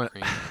 dark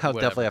green. I'll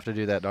definitely have to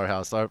do that in our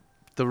house. The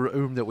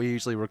room that we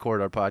usually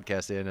record our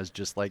podcast in is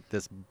just like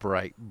this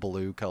bright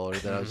blue color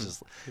that I was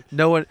just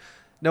no one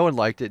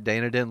liked it.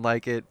 Dana didn't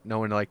like it. No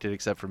one liked it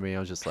except for me. I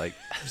was just like,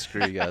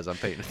 screw you guys, I'm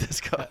painting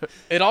this color.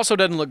 It also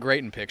doesn't look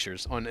great in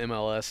pictures on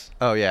MLS.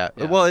 Oh yeah.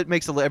 Well, it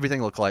makes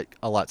everything look like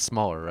a lot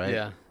smaller,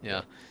 right?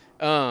 Yeah.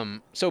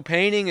 So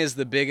painting is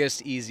the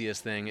biggest,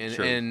 easiest thing, and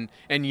Sure.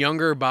 and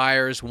younger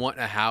buyers want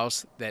a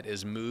house that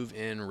is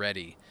move-in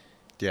ready.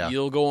 Yeah.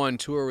 You'll go on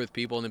tour with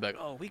people and they'll be like,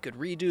 "Oh, we could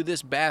redo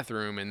this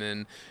bathroom," and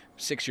then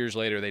 6 years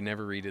later they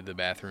never redid the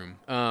bathroom.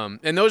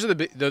 And those are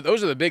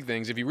the big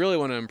things. If you really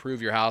want to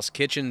improve your house,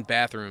 kitchen,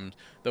 bathrooms,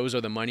 those are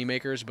the money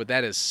makers. But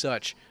that is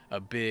such a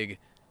big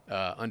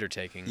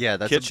undertaking. Yeah,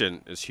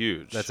 kitchen is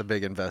huge. That's a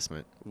big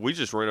investment. We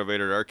just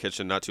renovated our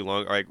kitchen not too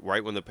long,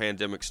 right when the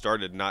pandemic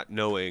started, not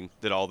knowing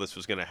that all this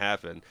was going to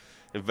happen.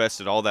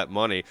 Invested all that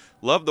money.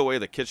 Love the way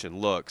the kitchen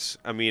looks.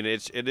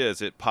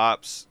 It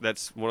pops.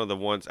 That's one of the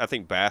ones. I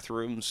think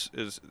bathrooms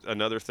is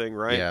another thing,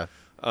 right? Yeah.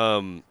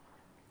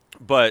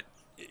 But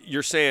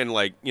you're saying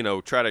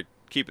try to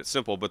keep it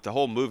simple, but the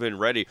whole move-in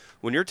ready.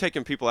 When you're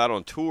taking people out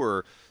on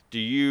tour, do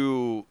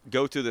you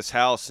go through this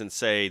house and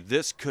say,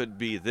 this could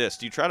be this?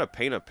 Do you try to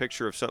paint a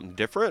picture of something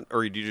different,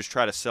 or do you just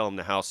try to sell them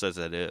the house as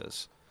it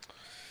is?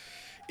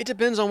 It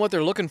depends on what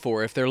they're looking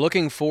for. If they're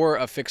looking for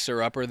a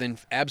fixer-upper, then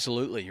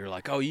absolutely. You're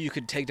like, oh, you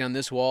could take down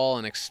this wall,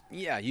 and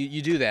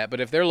you do that. But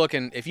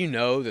if you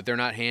know that they're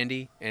not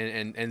handy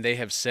and they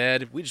have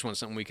said, we just want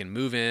something we can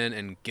move in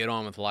and get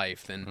on with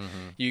life, then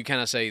you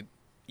kind of say,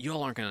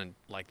 y'all aren't going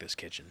to like this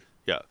kitchen.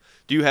 Yeah.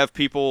 Do you have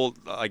people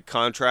like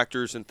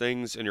contractors and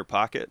things in your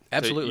pocket?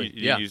 Absolutely.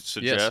 You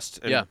suggest? Yes.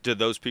 And yeah. did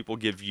those people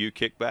give you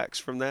kickbacks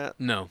from that?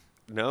 No.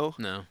 No?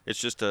 No. It's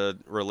just a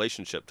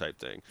relationship type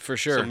thing. For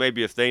sure. So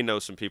maybe if they know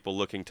some people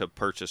looking to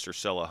purchase or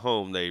sell a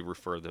home, they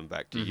refer them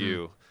back to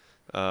you.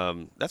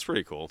 That's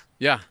pretty cool.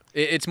 Yeah.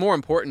 It's more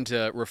important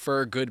to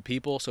refer good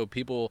people so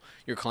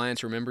your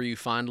clients remember you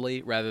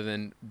fondly rather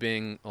than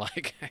being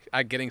like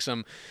getting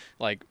some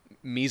like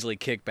measly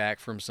kickback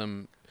from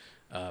some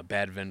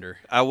bad vendor.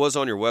 I was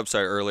on your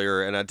website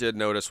earlier, and I did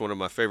notice one of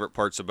my favorite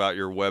parts about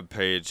your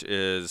webpage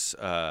is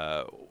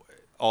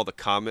all the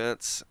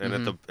comments,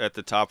 and at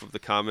the top of the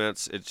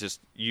comments, it's just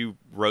you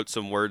wrote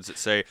some words that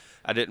say,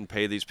 "I didn't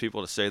pay these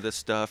people to say this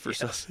stuff" or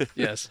something.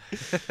 Yes.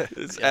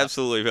 It's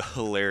absolutely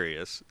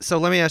hilarious. So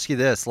let me ask you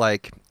this: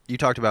 like, you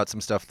talked about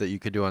some stuff that you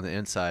could do on the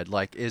inside.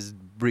 Like, is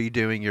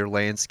redoing your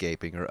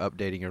landscaping or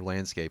updating your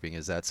landscaping,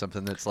 is that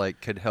something that's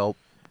like could help?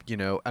 You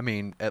know, I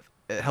mean, it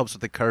helps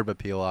with the curb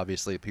appeal,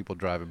 obviously, people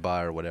driving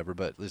by or whatever.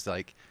 But it's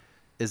like,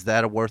 is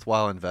that a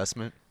worthwhile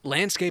investment?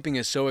 Landscaping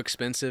is so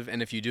expensive,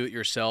 and if you do it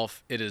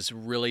yourself, it is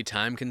really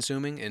time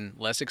consuming and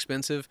less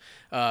expensive.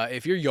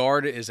 If your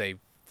yard is a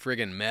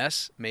friggin'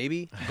 mess,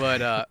 maybe,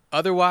 but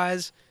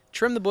otherwise,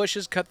 trim the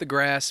bushes, cut the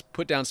grass,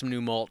 put down some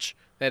new mulch.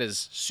 That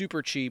is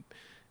super cheap,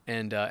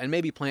 and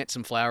maybe plant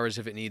some flowers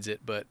if it needs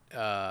it. But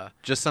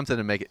Just something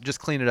to make it, just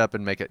clean it up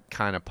and make it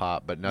kind of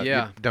pop, but no,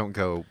 Yeah. you don't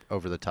go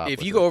over the top. if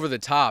with you it. go over the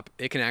top,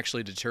 it can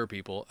actually deter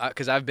people.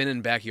 Because I've been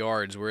in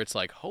backyards where it's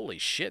like, holy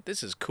shit,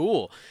 this is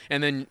cool,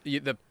 and then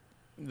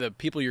the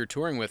people you're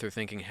touring with are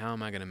thinking, how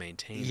am I going to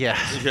maintain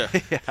this? Yeah.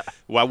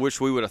 Well, I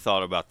wish we would have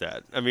thought about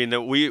that. I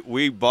mean,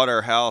 we bought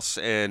our house,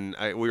 and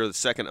we were the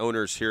second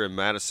owners here in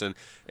Madison,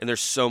 and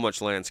there's so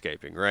much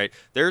landscaping, right?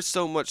 There's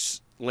so much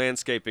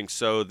landscaping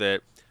so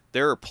that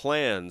there are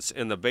plans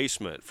in the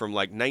basement from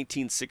like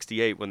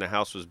 1968 when the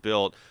house was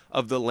built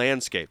of the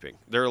landscaping.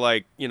 They're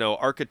like,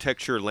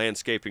 architecture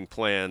landscaping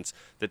plans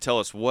that tell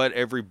us what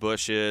every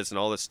bush is and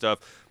all this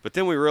stuff. But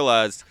then we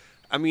realized,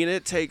 I mean,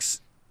 it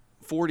takes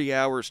 40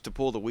 hours to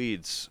pull the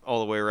weeds all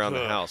the way around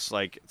the house,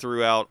 like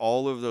throughout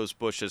all of those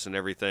bushes and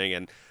everything.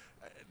 And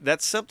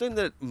that's something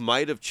that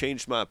might have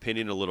changed my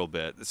opinion a little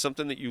bit. It's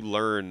something that you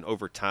learn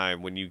over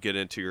time when you get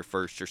into your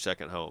first or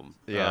second home.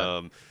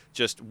 Yeah.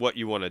 Just what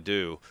you want to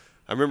do.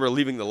 I remember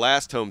leaving the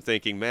last home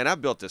thinking, man, I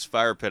built this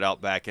fire pit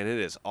out back and it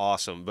is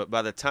awesome. But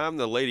by the time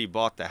the lady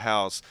bought the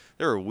house,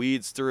 there were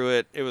weeds through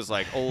it. It was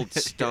like old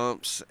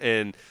stumps.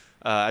 And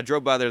I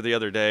drove by there the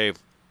other day,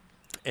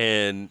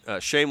 and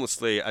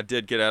shamelessly, I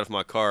did get out of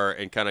my car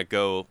and kind of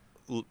go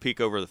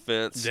peek over the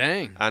fence.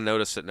 Dang. I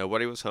noticed that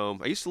nobody was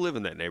home. I used to live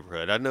in that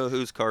neighborhood. I know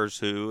whose car's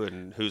who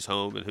and who's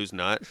home and who's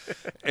not.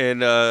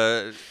 And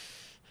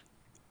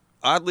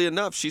oddly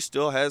enough, she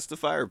still has the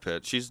fire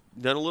pit. She's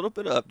done a little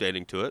bit of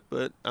updating to it,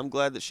 but I'm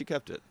glad that she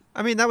kept it.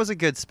 I mean, that was a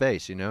good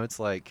space, It's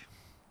like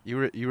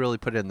you really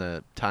put in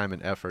the time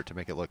and effort to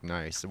make it look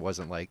nice. It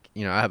wasn't like,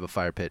 I have a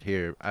fire pit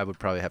here. I would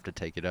probably have to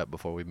take it up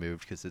before we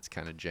moved because it's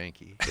kind of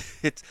janky.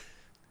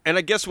 And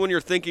I guess when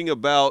you're thinking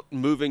about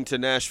moving to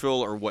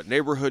Nashville or what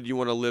neighborhood you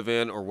want to live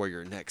in or where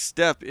your next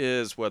step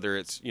is, whether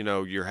it's,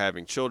 you're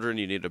having children,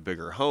 you need a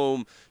bigger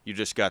home, you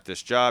just got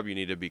this job, you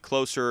need to be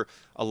closer.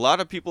 A lot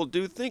of people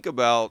do think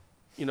about,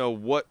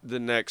 what the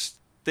next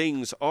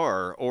things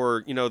are,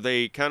 or,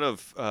 they kind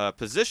of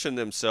position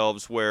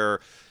themselves where,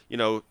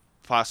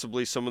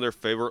 possibly some of their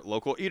favorite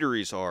local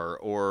eateries are,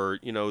 or,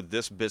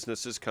 this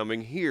business is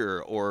coming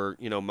here, or,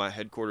 my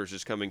headquarters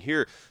is coming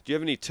here. Do you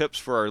have any tips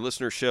for our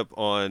listenership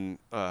on,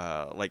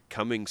 like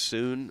coming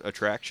soon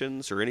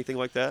attractions or anything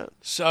like that?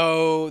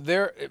 So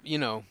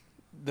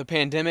the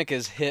pandemic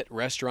has hit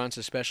restaurants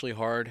especially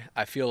hard.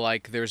 I feel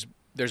like there's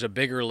a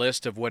bigger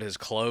list of what has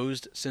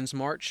closed since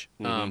March,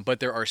 but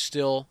there are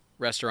still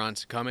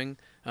restaurants coming.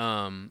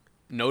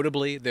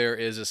 Notably, there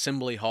is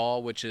Assembly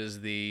Hall, which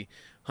is the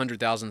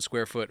 100,000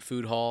 square foot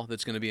food hall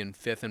that's going to be in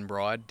 5th and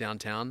Broad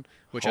downtown,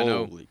 which I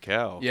know. Holy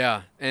cow.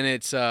 Yeah, and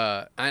it's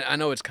I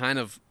know it's kind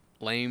of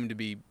lame to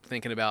be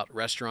thinking about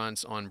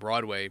restaurants on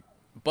Broadway,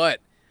 but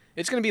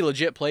it's going to be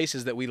legit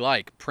places that we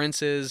like.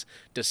 Prince's,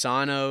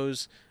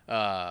 DeSano's,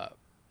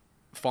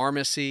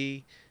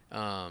 Pharmacy.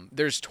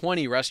 There's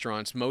 20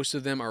 restaurants. Most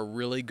of them are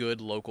really good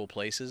local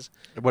places.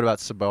 What about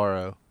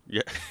Sbarro?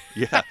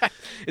 Yeah.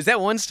 Is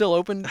that one still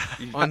open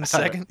on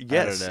 2nd?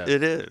 Yes, I don't know.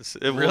 it is.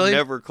 It will Really?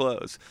 never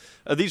close.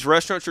 These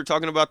restaurants you're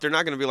talking about, they're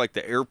not going to be like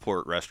the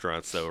airport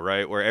restaurants, though,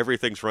 right? Where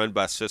everything's run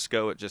by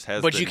Cisco. It just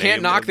has But the you can't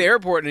name knock of the it.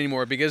 airport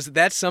anymore, because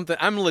that's something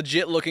I'm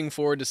legit looking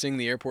forward to seeing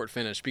the airport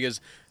finish, because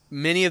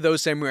many of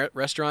those same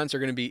restaurants are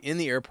going to be in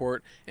the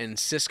airport, and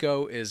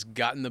Cisco is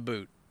gotten the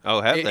boot. Oh,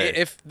 have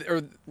they?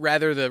 Or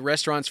rather, the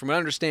restaurants, from what I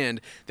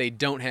understand, they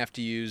don't have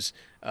to use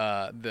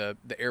the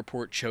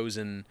airport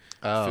chosen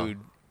food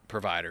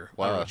provider.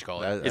 I don't know what you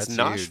call it. That- Is that's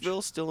Knoxville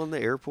huge. still in the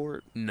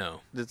airport? No,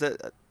 Does that,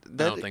 I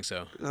that don't think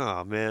so.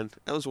 Oh, man.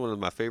 That was one of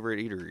my favorite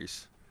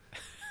eateries.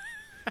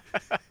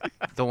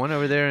 The one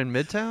over there in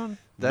Midtown?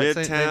 That's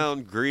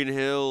Midtown, Green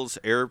Hills,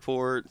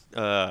 Airport,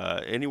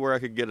 anywhere I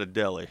could get a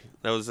deli.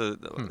 That was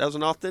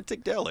an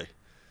authentic deli.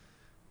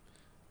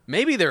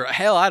 Maybe they're,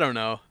 hell, I don't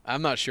know.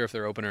 I'm not sure if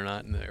they're open or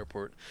not in the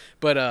airport.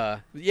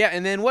 But yeah,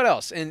 and then what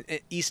else? In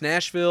East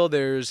Nashville,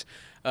 there's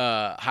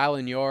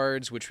Highland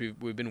Yards, which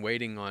we've been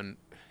waiting on.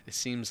 It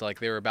seems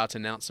like they were about to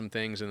announce some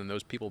things, and then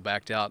those people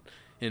backed out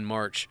in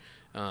March.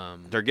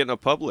 They're getting a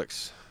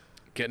Publix.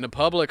 Getting a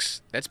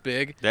Publix, that's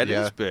big. That is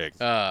Yeah. big.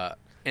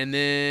 And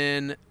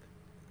then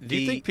Do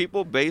you think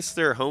people base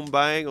their home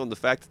buying on the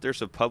fact that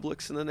there's a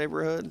Publix in the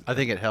neighborhood? I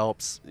think it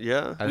helps. Yeah.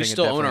 I we think it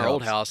still own our definitely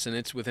old helps. house, and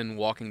it's within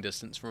walking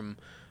distance from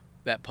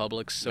that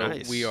Publix. So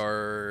Nice.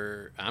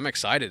 I'm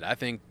excited. I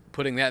think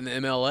putting that in the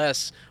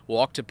MLS,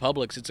 walk to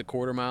Publix, it's a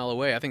quarter mile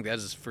away. I think that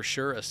is for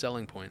sure a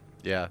selling point.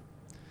 Yeah.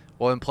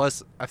 Well, and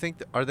plus, I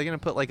think are they going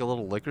to put like a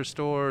little liquor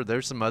store?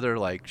 There's some other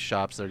like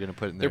shops they're going to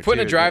put in there. They're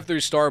putting too. a drive-through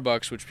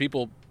Starbucks, which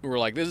people were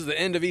like, "This is the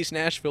end of East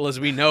Nashville as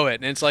we know it."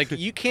 And it's like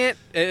you can't.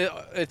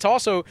 It's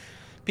also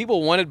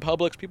people wanted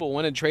Publix, people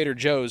wanted Trader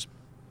Joe's,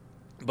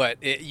 but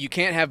you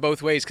can't have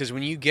both ways because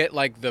when you get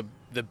like the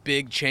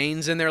big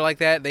chains in there like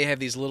that, they have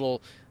these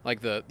little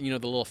like the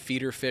little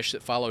feeder fish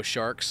that follow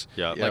sharks,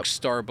 Yep. like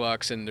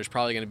Starbucks, and there's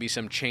probably going to be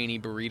some Cheney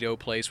burrito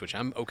place, which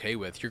I'm okay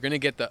with. You're going to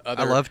get the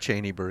other. I love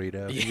Cheney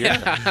burrito.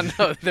 Yeah, I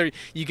know.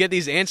 You get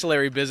these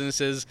ancillary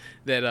businesses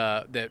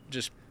that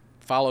just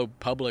follow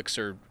Publix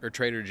or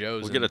Trader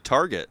Joe's. We'll get a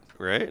Target,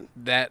 right?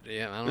 That I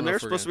don't know. And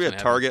there's if we're supposed to be a gonna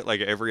have Target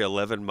like every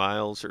 11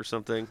 miles or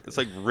something. It's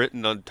like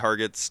written on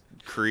Target's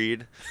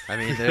creed. I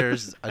mean,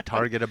 there's a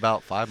Target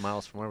about 5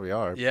 miles from where we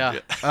are. it.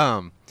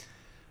 Yeah.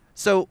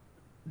 So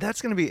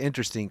that's going to be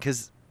interesting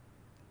because,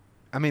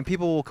 I mean,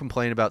 people will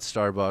complain about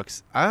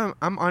Starbucks. I'm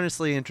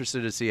honestly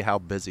interested to see how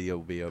busy it will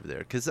be over there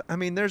because, I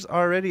mean, there's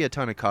already a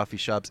ton of coffee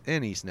shops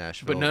in East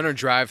Nashville. But none are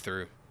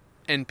drive-through,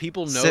 and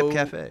people know. Sip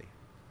Cafe.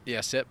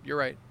 Yeah, Sip. You're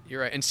right.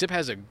 And Sip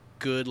has a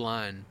good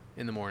line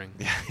in the morning.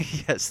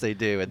 Yes, they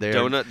do. And they're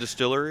Donut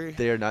Distillery.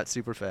 They are not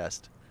super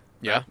fast.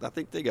 Yeah. I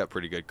think they got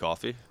pretty good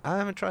coffee. I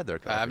haven't tried their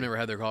coffee. I've never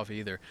had their coffee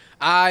either.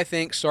 I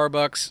think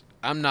Starbucks.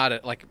 I'm not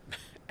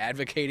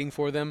advocating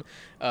for them,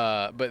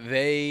 but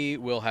they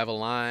will have a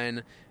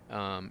line,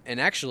 and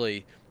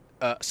actually,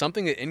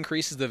 something that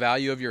increases the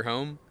value of your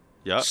home.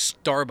 Yep.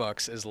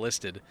 Starbucks is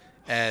listed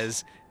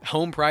as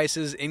home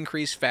prices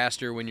increase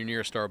faster when you're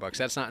near a Starbucks.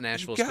 That's not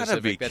Nashville You gotta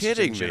specific. be That's just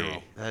kidding in general.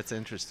 me. That's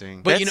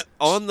interesting. But That's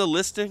on the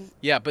listing?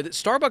 Yeah, but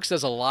Starbucks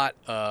does a lot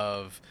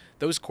of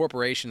those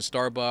corporations.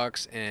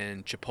 Starbucks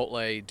and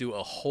Chipotle do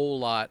a whole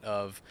lot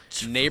of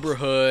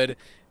neighborhood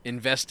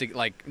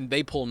like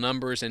they pull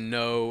numbers and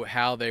know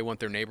how they want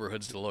their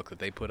neighborhoods to look that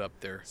they put up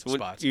their So when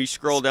spots. you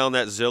scroll down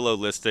that Zillow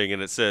listing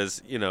and it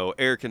says,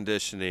 air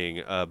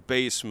conditioning,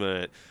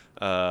 basement,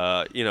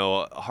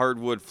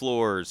 hardwood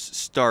floors,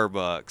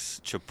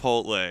 Starbucks,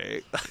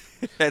 Chipotle.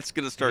 That's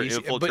going to start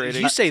infiltrating.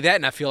 But you say that,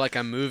 and I feel like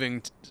I'm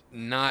moving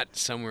not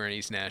somewhere in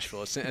East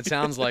Nashville. It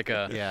sounds like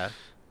yeah.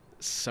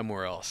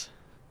 somewhere else.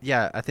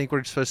 Yeah, I think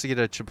we're supposed to get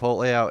a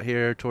Chipotle out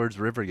here towards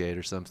Rivergate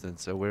or something.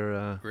 So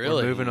we're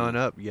Really? moving on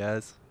up,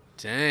 guys.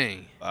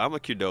 Dang. I'm a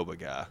Qdoba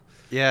guy.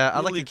 Yeah, I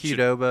like Really a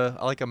Qdoba.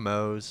 I like a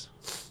Moe's.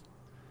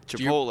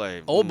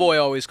 Chipotle. Old boy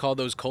always called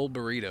those cold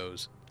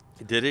burritos.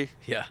 Did he?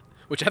 Yeah,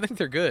 which I think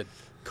they're good.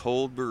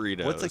 Cold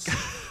burritos. What's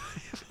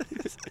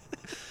it?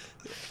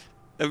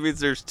 That means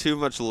there's too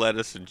much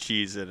lettuce and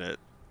cheese in it.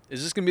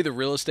 Is this going to be the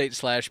real estate /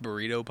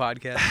 burrito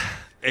podcast?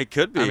 It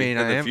could be I mean,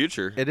 in the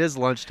future. It is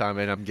lunchtime,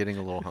 and I'm getting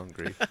a little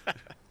hungry.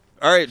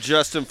 All right,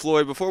 Justin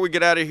Floyd, before we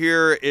get out of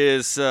here,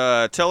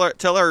 tell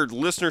our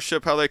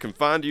listenership how they can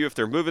find you if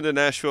they're moving to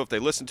Nashville, if they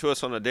listen to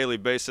us on a daily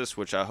basis,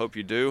 which I hope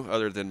you do,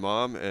 other than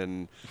Mom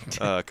and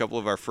a couple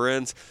of our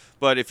friends.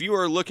 But if you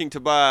are looking to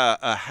buy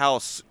a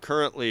house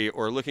currently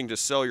or looking to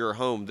sell your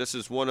home, this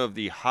is one of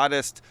the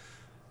hottest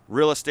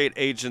real estate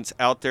agents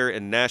out there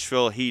in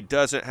Nashville. He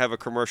doesn't have a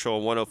commercial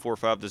on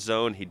 104.5 The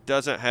Zone. He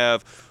doesn't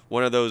have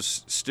one of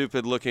those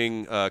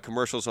stupid-looking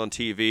commercials on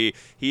TV.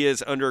 He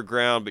is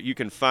underground, but you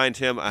can find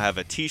him. I have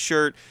a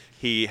T-shirt.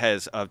 He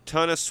has a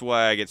ton of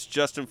swag. It's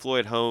Justin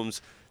Floyd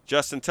Homes.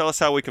 Justin, tell us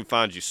how we can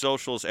find you.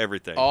 Socials,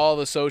 everything. All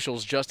the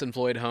socials, Justin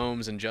Floyd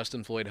Homes and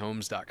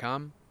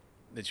justinfloydhomes.com,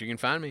 that you can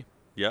find me.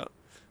 Yeah.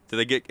 Do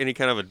they get any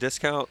kind of a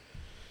discount?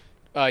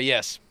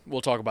 Yes,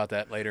 we'll talk about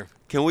that later.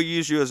 Can we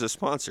use you as a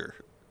sponsor?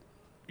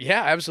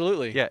 Yeah,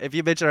 absolutely. Yeah, if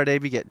you mention our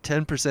name, you get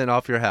 10%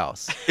 off your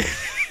house.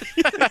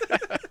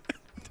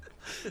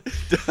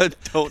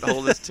 Don't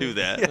hold us to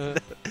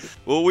that.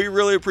 Well, we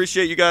really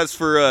appreciate you guys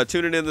for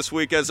tuning in this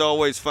week. As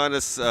always, find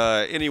us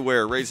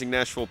anywhere, Raising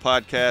Nashville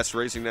Podcast,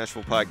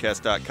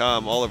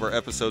 RaisingNashvillePodcast.com. All of our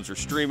episodes are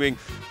streaming.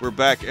 We're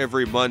back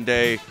every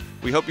Monday.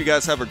 We hope you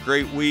guys have a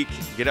great week.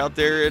 Get out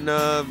there and,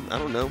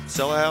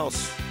 sell a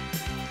house.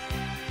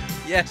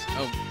 Yes.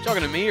 Oh,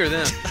 talking to me or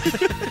them?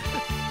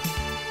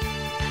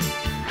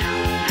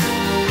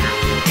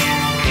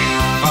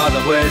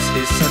 Father wears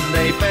his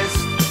Sunday best.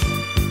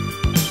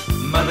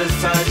 Mother's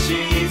tired,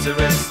 she needs a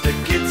rest. The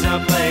kids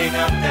are playing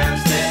up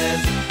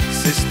downstairs.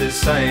 Sister's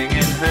sighing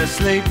in her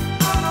sleep.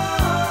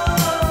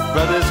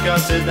 Brother's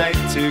got a date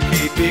to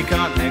keep, he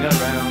can't hang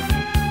around.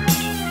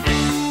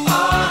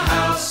 Our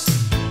house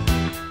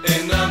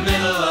in the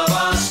middle of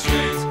our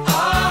street.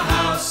 Our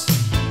house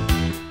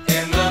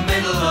in the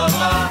middle of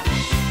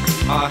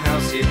our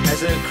house, it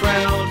has a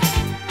crowd.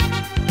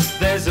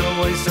 There's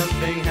always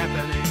something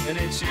happening, and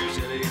it's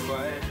usually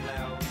quite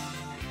loud.